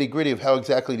into the nitty-gritty of how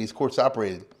exactly these courts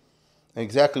operated and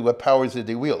exactly what powers did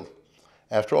they wield.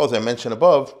 After all, as I mentioned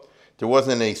above, there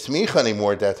wasn't a smicha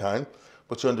anymore at that time,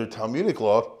 which under Talmudic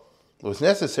law was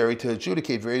necessary to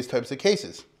adjudicate various types of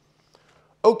cases.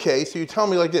 Okay, so you tell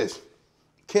me like this,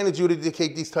 can't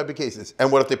adjudicate these type of cases,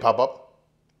 and what if they pop up?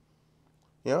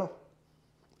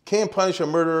 Can't punish a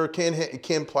murderer,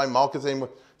 can't apply malchus anymore.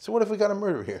 So what if we got a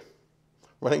murderer here,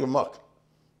 running amok?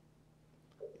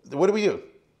 What do we do?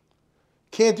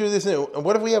 Can't do this. And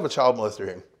what if we have a child molester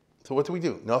here? So what do we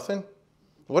do? Nothing?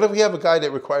 What if we have a guy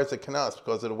that requires a kanas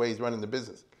because of the way he's running the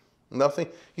business? Nothing?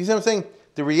 You see what I'm saying?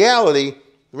 The reality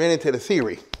ran into the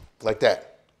theory, like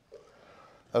that.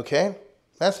 Okay?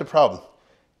 That's the problem.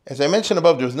 As I mentioned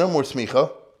above, there's no more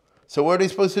smicha. So what are they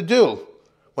supposed to do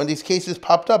when these cases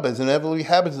popped up, as inevitably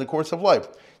happens in the course of life?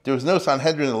 There was no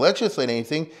Sanhedrin to legislate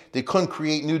anything. They couldn't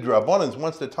create new drabbanans.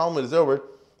 Once the Talmud is over,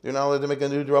 you're not allowed to make a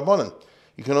new drabbanan.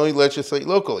 You can only legislate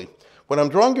locally. What I'm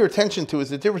drawing your attention to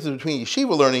is the difference between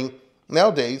yeshiva learning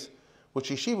nowadays, which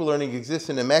yeshiva learning exists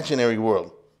in an imaginary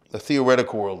world. A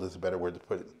theoretical world is a better word to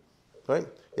put it. Right?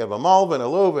 You have a malva and a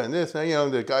lova and this,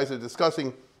 and the guys are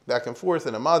discussing back and forth,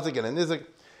 and a mazik and a nizik,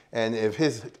 and if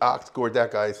his ox gored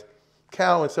that guy's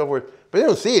cow and so forth. But they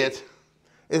don't see it.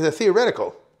 It's a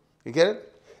theoretical. You get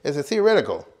it? It's a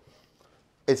theoretical.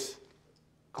 It's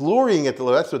glorying at the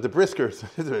level, that's what the Briskers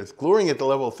is, glorying at the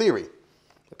level of theory.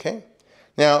 Okay?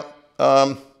 Now,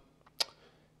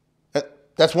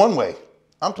 that's one way.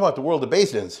 I'm talking about the world of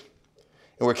Beis Dins.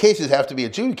 and where cases have to be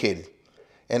adjudicated,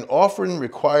 and often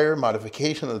require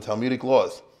modification of the Talmudic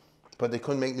laws. But they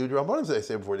couldn't make new Drabanan, as I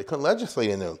said before. They couldn't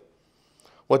legislate in them.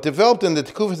 What developed in the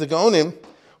Tekufas Gaonim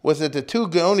was that the two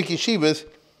Gaonic yeshivas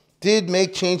did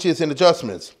make changes and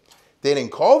adjustments. They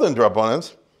didn't call them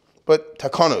Drabanans, but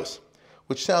Takonos,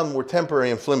 which sound more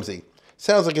temporary and flimsy.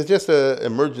 Sounds like it's just an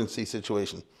emergency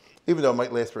situation, even though it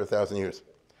might last for 1,000 years.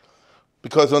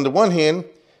 Because on the one hand,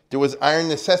 there was iron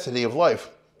necessity of life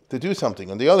to do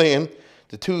something. On the other hand,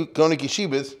 the two Gaonic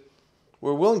yeshivas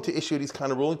were willing to issue these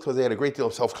kind of rulings because they had a great deal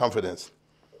of self-confidence.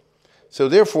 So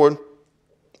therefore,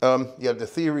 you have the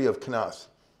theory of Knas,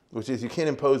 which is you can't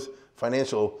impose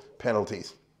financial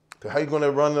penalties. So how are you going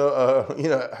to run, how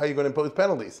are you going to impose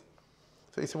penalties?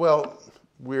 So he said, well,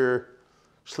 we're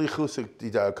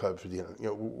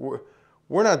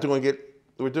we're not doing it.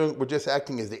 We're just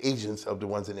acting as the agents of the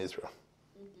ones in Israel.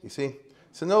 You see?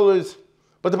 So in other words,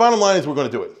 but the bottom line is we're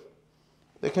going to do it.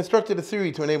 They constructed a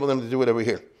theory to enable them to do it over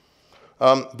here.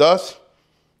 Thus,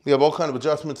 we have all kinds of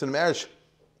adjustments in marriage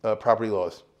property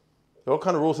laws. There are all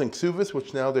kinds of rules in Ksuvas,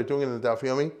 which now they're doing in the Daf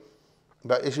Yomi,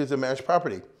 about issues of marriage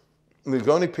property. In the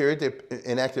Gaonic period, they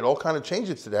enacted all kinds of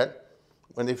changes to that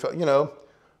when they felt,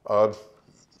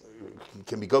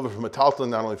 can be governed from a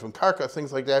talton, not only from karka,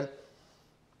 things like that,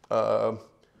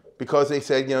 because they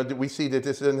said, we see that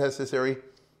this is a necessary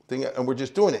thing, and we're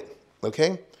just doing it.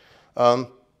 Okay, you're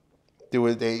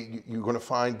going to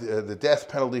find the death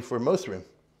penalty for Mosrim,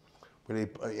 where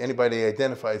anybody they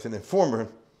identify as an informer,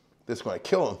 that's going to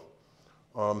kill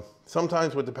them.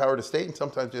 Sometimes with the power of the state, and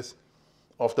sometimes just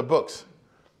off the books,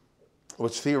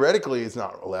 which theoretically is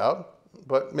not allowed,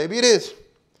 but maybe it is.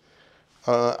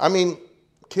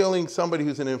 Killing somebody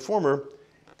who's an informer,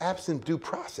 absent due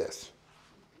process.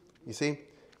 You see,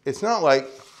 it's not like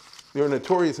you're a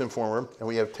notorious informer, and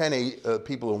we have 10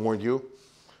 people who warned you,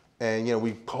 and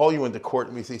we call you into court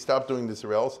and we say stop doing this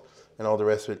or else, and all the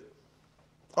rest of it.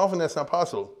 Often that's not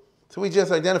possible. So we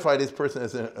just identify this person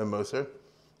as a Moser,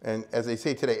 and as they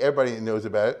say today, everybody knows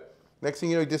about it. Next thing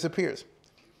you know, he disappears.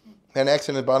 An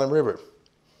accident in the bottom river.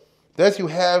 Thus you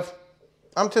have,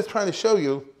 I'm just trying to show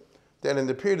you that in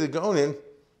the period of the Gaonim,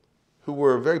 who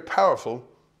were very powerful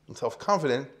and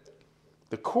self-confident,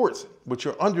 the courts, which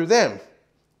are under them,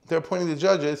 they're appointing the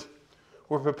judges,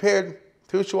 were prepared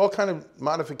to issue all kinds of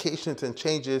modifications and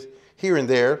changes here and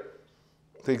there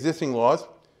to existing laws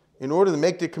in order to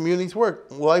make the community's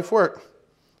life work.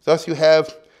 Thus you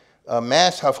have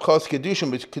mass hafchos kedushim,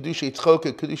 which kedushi tzchok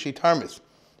and kedushi tarmis,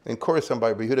 in Khorasan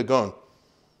by Yehuda Gaon.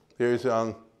 There's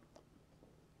a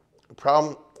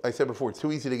problem, I said before, it's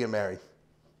too easy to get married,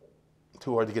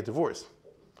 too hard to get divorced.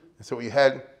 And so what you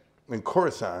had in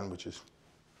Khorasan, which is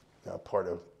now part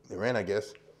of Iran, I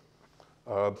guess,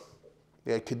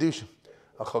 they had kedusha,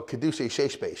 called kedusha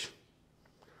sheshbesh.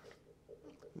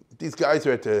 These guys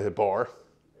are at the bar,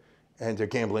 and they're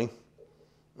gambling.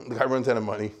 The guy runs out of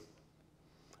money. It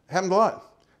happened a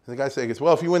lot. And the guy says,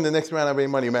 well, if you win the next round, I have any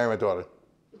money, you marry my daughter.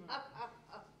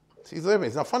 He's living.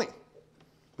 It's not funny.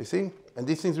 You see? And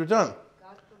these things were done.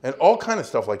 And all kind of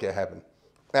stuff like that happened.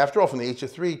 After all, from the age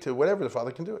of 3 to whatever, the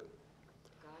father can do it.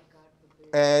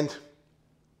 And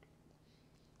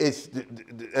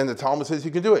the Talmud says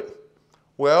you can do it.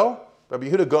 Well, Rabbi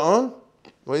Yehuda Gaon,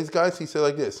 these guys, he said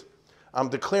like this: I'm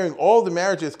declaring all the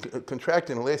marriages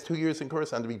contracted in the last 2 years in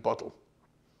Khorasan to be bottled.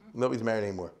 Nobody's married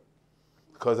anymore.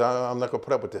 Because I'm not going to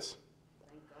put up with this.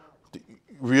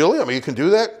 Really? You can do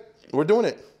that? We're doing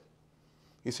it.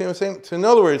 You see what I'm saying? So in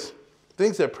other words,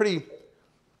 things that are pretty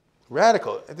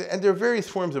radical. And there are various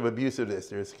forms of abuse of this.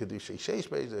 There's Kedushay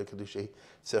Sheshbesh, there's Kedushay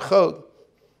Sechot,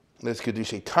 there's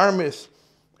Kedushay Tarmis.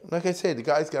 Like I said, the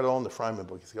guy's got it all in the Freiman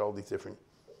book. He's got all these different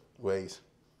ways.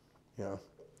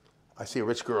 I see a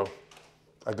rich girl.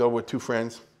 I go with 2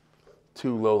 friends,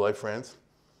 2 low-life friends.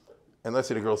 And let's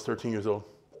say the girl's 13 years old,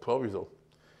 12 years old.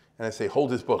 And I say, hold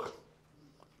this book.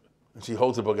 And she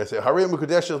holds the book. I say,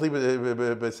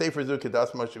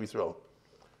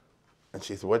 and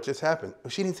she said, what just happened?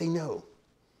 Well, she didn't say no.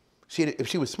 If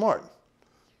she was smart.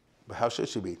 But how should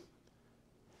she be?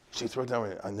 She threw it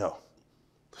down. I know.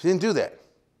 She didn't do that.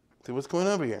 I said, what's going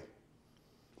on over here?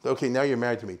 Okay, now you're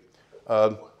married to me.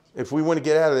 If we want to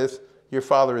get out of this, your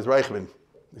father is Reichman.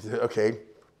 He said, okay,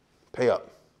 pay up.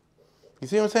 You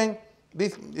see what I'm saying?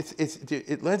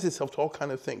 It lends itself to all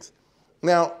kinds of things.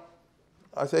 Now,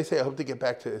 as I say, I hope to get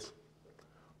back to this.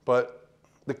 But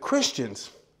the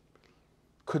Christians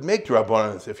could make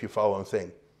drabanans, if you follow what I'm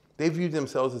saying. They viewed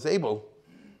themselves as able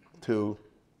to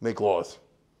make laws.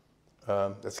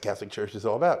 That's the Catholic Church is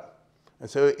all about. And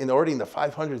so already in the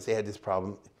 500s, they had this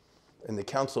problem. In the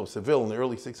Council of Seville in the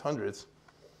early 600s,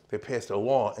 they passed a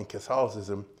law in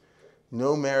Catholicism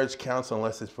no marriage counts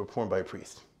unless it's performed by a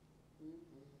priest.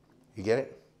 You get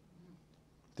it?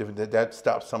 That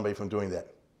stops somebody from doing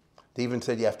that. They even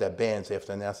said you have to have bands. They have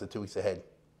to announce it 2 weeks ahead.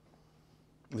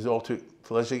 It was all too,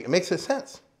 it makes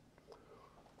sense.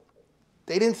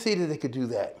 They didn't see that they could do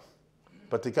that.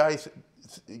 But the guys,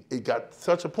 it got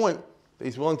such a point that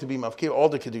he's willing to be mafkir all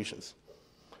the Kedushians.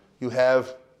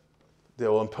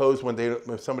 They'll impose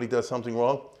if somebody does something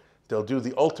wrong, they'll do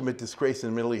the ultimate disgrace in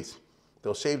the Middle East.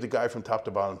 They'll shave the guy from top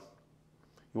to bottom.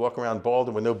 You walk around bald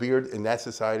and with no beard in that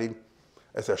society,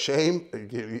 that's a shame.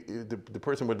 The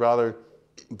person would rather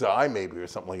die maybe or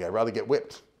something like that, rather get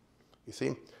whipped. You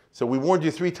see? So we warned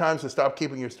you 3 times to stop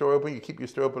keeping your store open. You keep your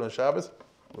store open on Shabbos,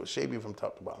 we'll shave you from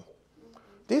top to bottom.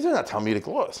 These are not Talmudic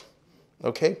laws.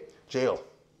 Okay? Jail.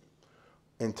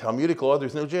 In Talmudic law,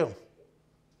 there's no jail.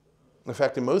 In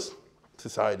fact, in most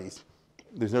societies,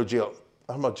 there's no jail.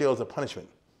 I'm talking about jail as a punishment.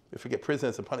 You forget prison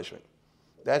as a punishment.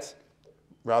 That's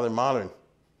rather modern.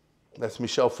 That's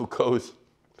Michel Foucault's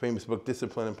famous book,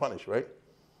 Discipline and Punish, right?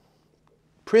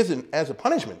 Prison as a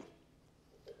punishment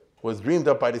was dreamed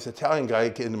up by this Italian guy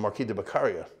in the Marquis de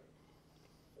Beccaria.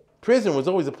 Prison was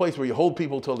always a place where you hold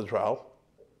people till the trial.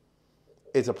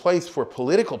 It's a place for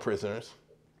political prisoners.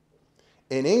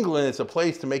 In England, it's a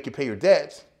place to make you pay your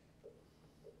debts.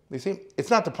 You see, it's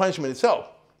not the punishment itself.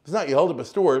 It's not you hold up a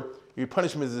store, your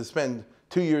punishment is to spend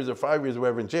 2 years or 5 years or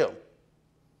whatever in jail.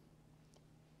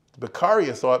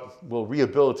 Beccaria thought we'll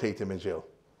rehabilitate them in jail.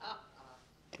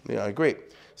 Yeah, I agree.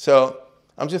 So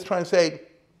I'm just trying to say,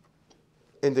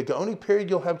 in the Gaoni period,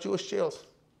 you'll have Jewish jails,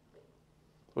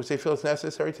 which they feel it's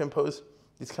necessary to impose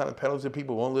these kind of penalties that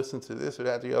people won't listen to this or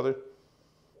that or the other.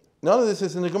 None of this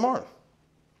is in the Gemara.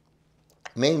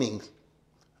 Maiming,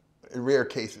 in rare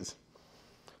cases.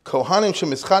 Kohanim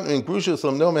shemischatnu grushos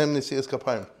lamno mehem nesias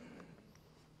kapayim.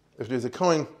 If there's a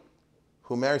Kohen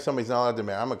who marries somebody he's not allowed to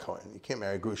marry, I'm a Kohen. You can't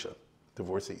marry a grusha,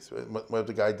 divorcees. What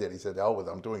the guy did, he said, hell with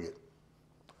it, I'm doing it.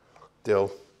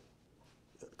 They'll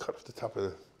cut off the top of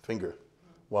the finger.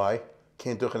 Why?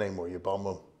 Can't do it anymore, you're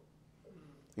balmum.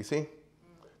 You see?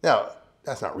 Now,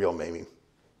 that's not real maiming.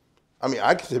 I mean,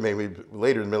 I consider maybe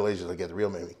later in the Middle Ages I get the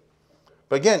real maiming.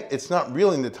 But again, it's not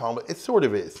real in the Talmud. It sort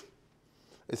of is.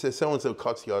 It says so-and-so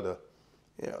cuts yada.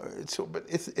 You know, but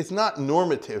it's not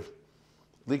normative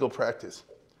legal practice.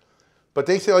 But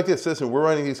they say like this, listen, we're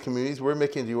running these communities, we're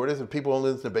making the orders, if people don't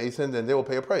live in the basin, then they will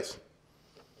pay a price.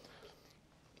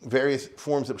 Various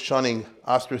forms of shunning,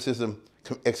 ostracism,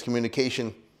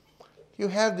 excommunication. You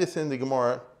have this in the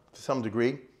Gemara to some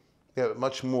degree. You have it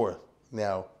much more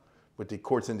now with the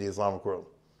courts in the Islamic world.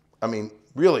 I mean,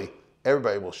 really,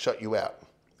 everybody will shut you out.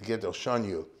 They'll shun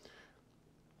you.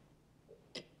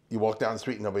 You walk down the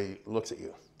street and nobody looks at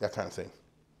you, that kind of thing.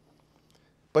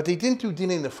 But they didn't do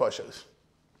dinei nefashos.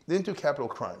 They didn't do capital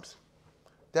crimes.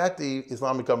 That the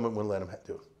Islamic government wouldn't let them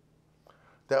do.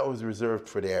 That was reserved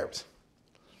for the Arabs,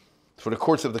 for the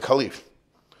courts of the Caliph.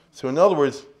 So in other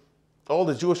words, all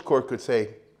the Jewish court could say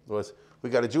was, we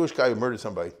got a Jewish guy who murdered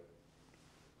somebody.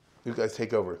 You guys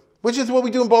take over. Which is what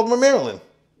we do in Baltimore, Maryland.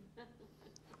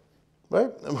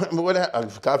 Right?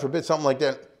 God forbid something like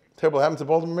that terrible happens in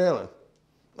Baltimore, Maryland.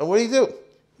 And what do?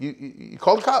 You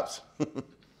call the cops.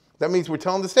 That means we're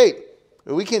telling the state,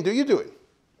 we can't do, you do it.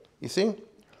 You see?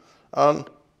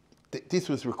 This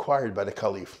was required by the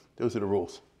Caliph. Those are the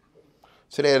rules.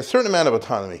 So they had a certain amount of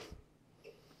autonomy.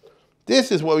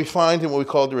 This is what we find in what we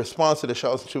call the response to the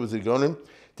Shalos and Shuvas Zigonim.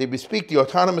 They bespeak the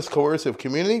autonomous coercive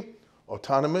community, but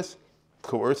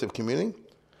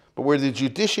where the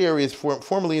judiciary is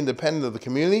formally independent of the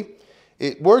community.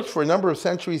 It worked for a number of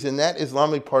centuries in that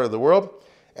Islamic part of the world,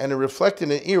 and it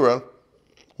reflected an era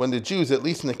when the Jews, at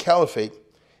least in the Caliphate,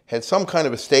 had some kind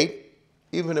of a state,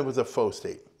 even if it was a faux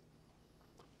state.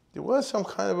 There was some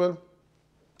kind of a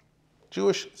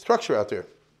Jewish structure out there.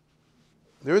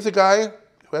 There is a guy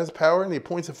who has power and he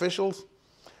appoints officials.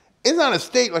 It's not a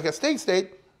state like a state,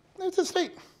 it's a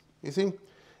state, you see?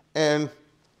 And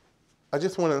I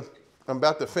just want to, I'm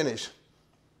about to finish,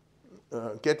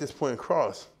 get this point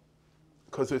across,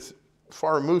 because it's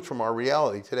far removed from our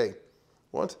reality today.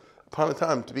 Once upon a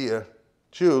time, to be a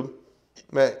Jew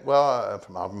meant, well, I'm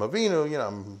from Avraham Avinu, you know,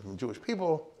 I'm from Jewish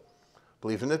people,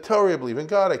 believe in the Torah, believe in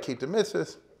God, I keep the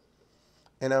mitzvahs,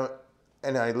 and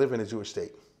I live in a Jewish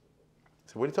state.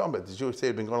 So what are you talking about? The Jewish state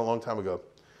had been going a long time ago.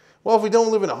 Well, if we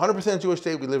don't live in a 100% Jewish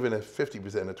state, we live in a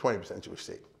 50%, a 20% Jewish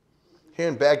state. Here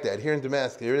in Baghdad, here in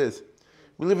Damascus, here it is.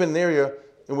 We live in an area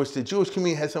in which the Jewish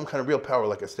community has some kind of real power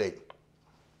like a state.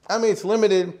 I mean, it's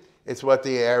limited. It's what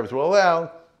the Arabs will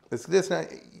allow. It's this, not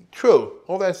true.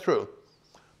 All that's true.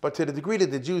 But to the degree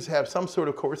that the Jews have some sort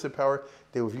of coercive power,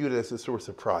 they will view it as a source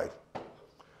of pride.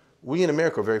 We in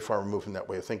America are very far removed from that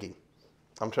way of thinking.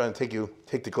 I'm trying to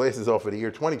take the glasses off of the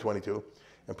year 2022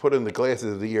 and put in the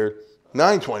glasses of the year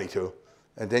 922,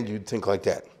 and then you'd think like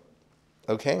that.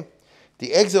 Okay?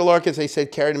 The exilarch, as I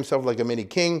said, carried himself like a mini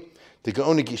king. The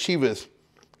Gaonic yeshivas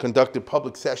conducted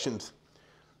public sessions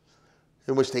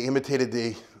in which they imitated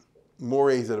the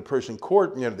mores of the Persian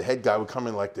court. You know, the head guy would come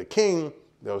in like the king.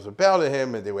 Those who bow to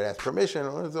him, and they would ask permission.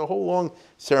 It was a whole long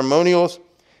ceremonials.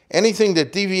 Anything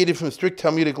that deviated from strict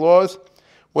Talmudic laws,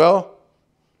 well,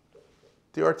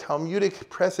 there are Talmudic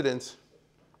precedents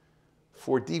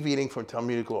for deviating from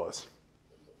Talmudic laws.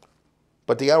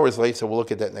 But the hour is late, so we'll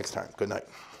look at that next time. Good night.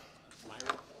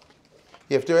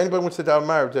 Yeah, if anybody wants to daven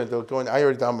Meir, they'll go in. I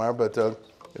already daven Meir, but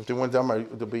if they want daven Meir,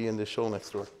 they'll be in the shul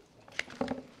next door.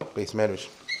 Base Medrash.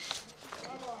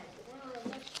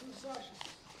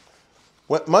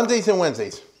 Mondays and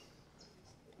Wednesdays.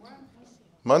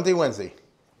 Monday, Wednesday.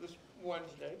 This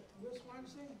Wednesday. This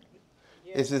Wednesday?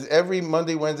 This is every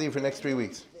Monday, Wednesday for the next 3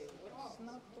 weeks.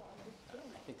 I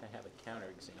think I have a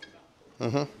counterexample.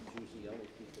 Mm-hmm. Usually other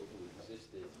people who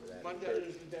existed for that Monday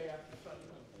is the day after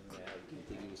Sunday. in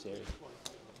contiguous areas.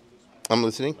 I'm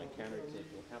listening. My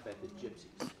counterexample, how about the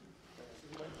gypsies?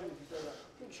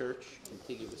 Church,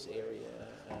 contiguous area.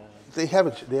 They have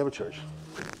a church.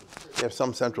 They have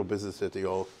some central business that they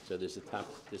all, So there's a top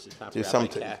There's rabbi some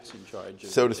cats in charge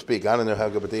of so to speak. I don't know how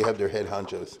good, but they have their head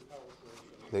honchos.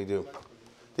 They do.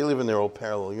 They live in their old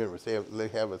parallel universe. They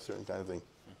have a certain kind of thing.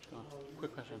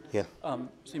 Quick question. Yeah. So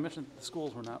you mentioned the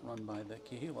schools were not run by the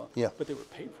Kehila. Yeah. But they were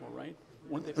paid for, right?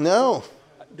 Weren't they? No,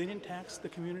 They didn't tax the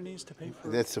communities to pay for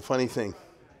it? that's the funny thing.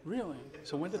 Really?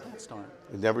 So when did that start?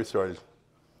 It never started.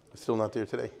 It's still not there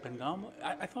today. Ben-Gamla?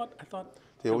 I thought.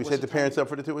 They always had the parents up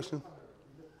for the tuition.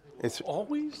 It's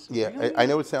Always? yeah. Really? I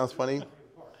know it sounds funny.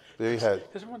 There you have it.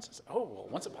 Because everyone says, oh, well,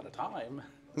 once upon a time.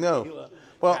 No. Kehila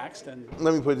Well, taxed and.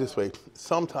 let me put it this way.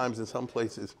 Sometimes in some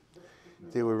places,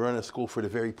 they would run a school for the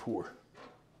very poor.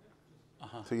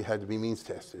 So you had to be means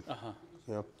tested.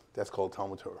 You know, that's called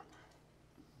Talmud Torah.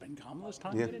 Ben-Gamla's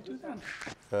time Yeah. they didn't do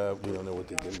that? We don't know what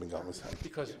they did in Bengal's time.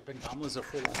 Because Ben-Gamla's a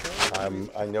full authority?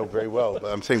 I know very well,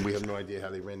 but I'm saying we have no idea how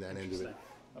they ran that end of it.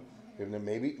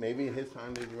 Maybe in his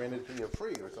time they ran it for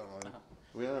free or something.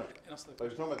 We don't know. But you're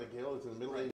talking about the Gale, it's in the Middle Ages.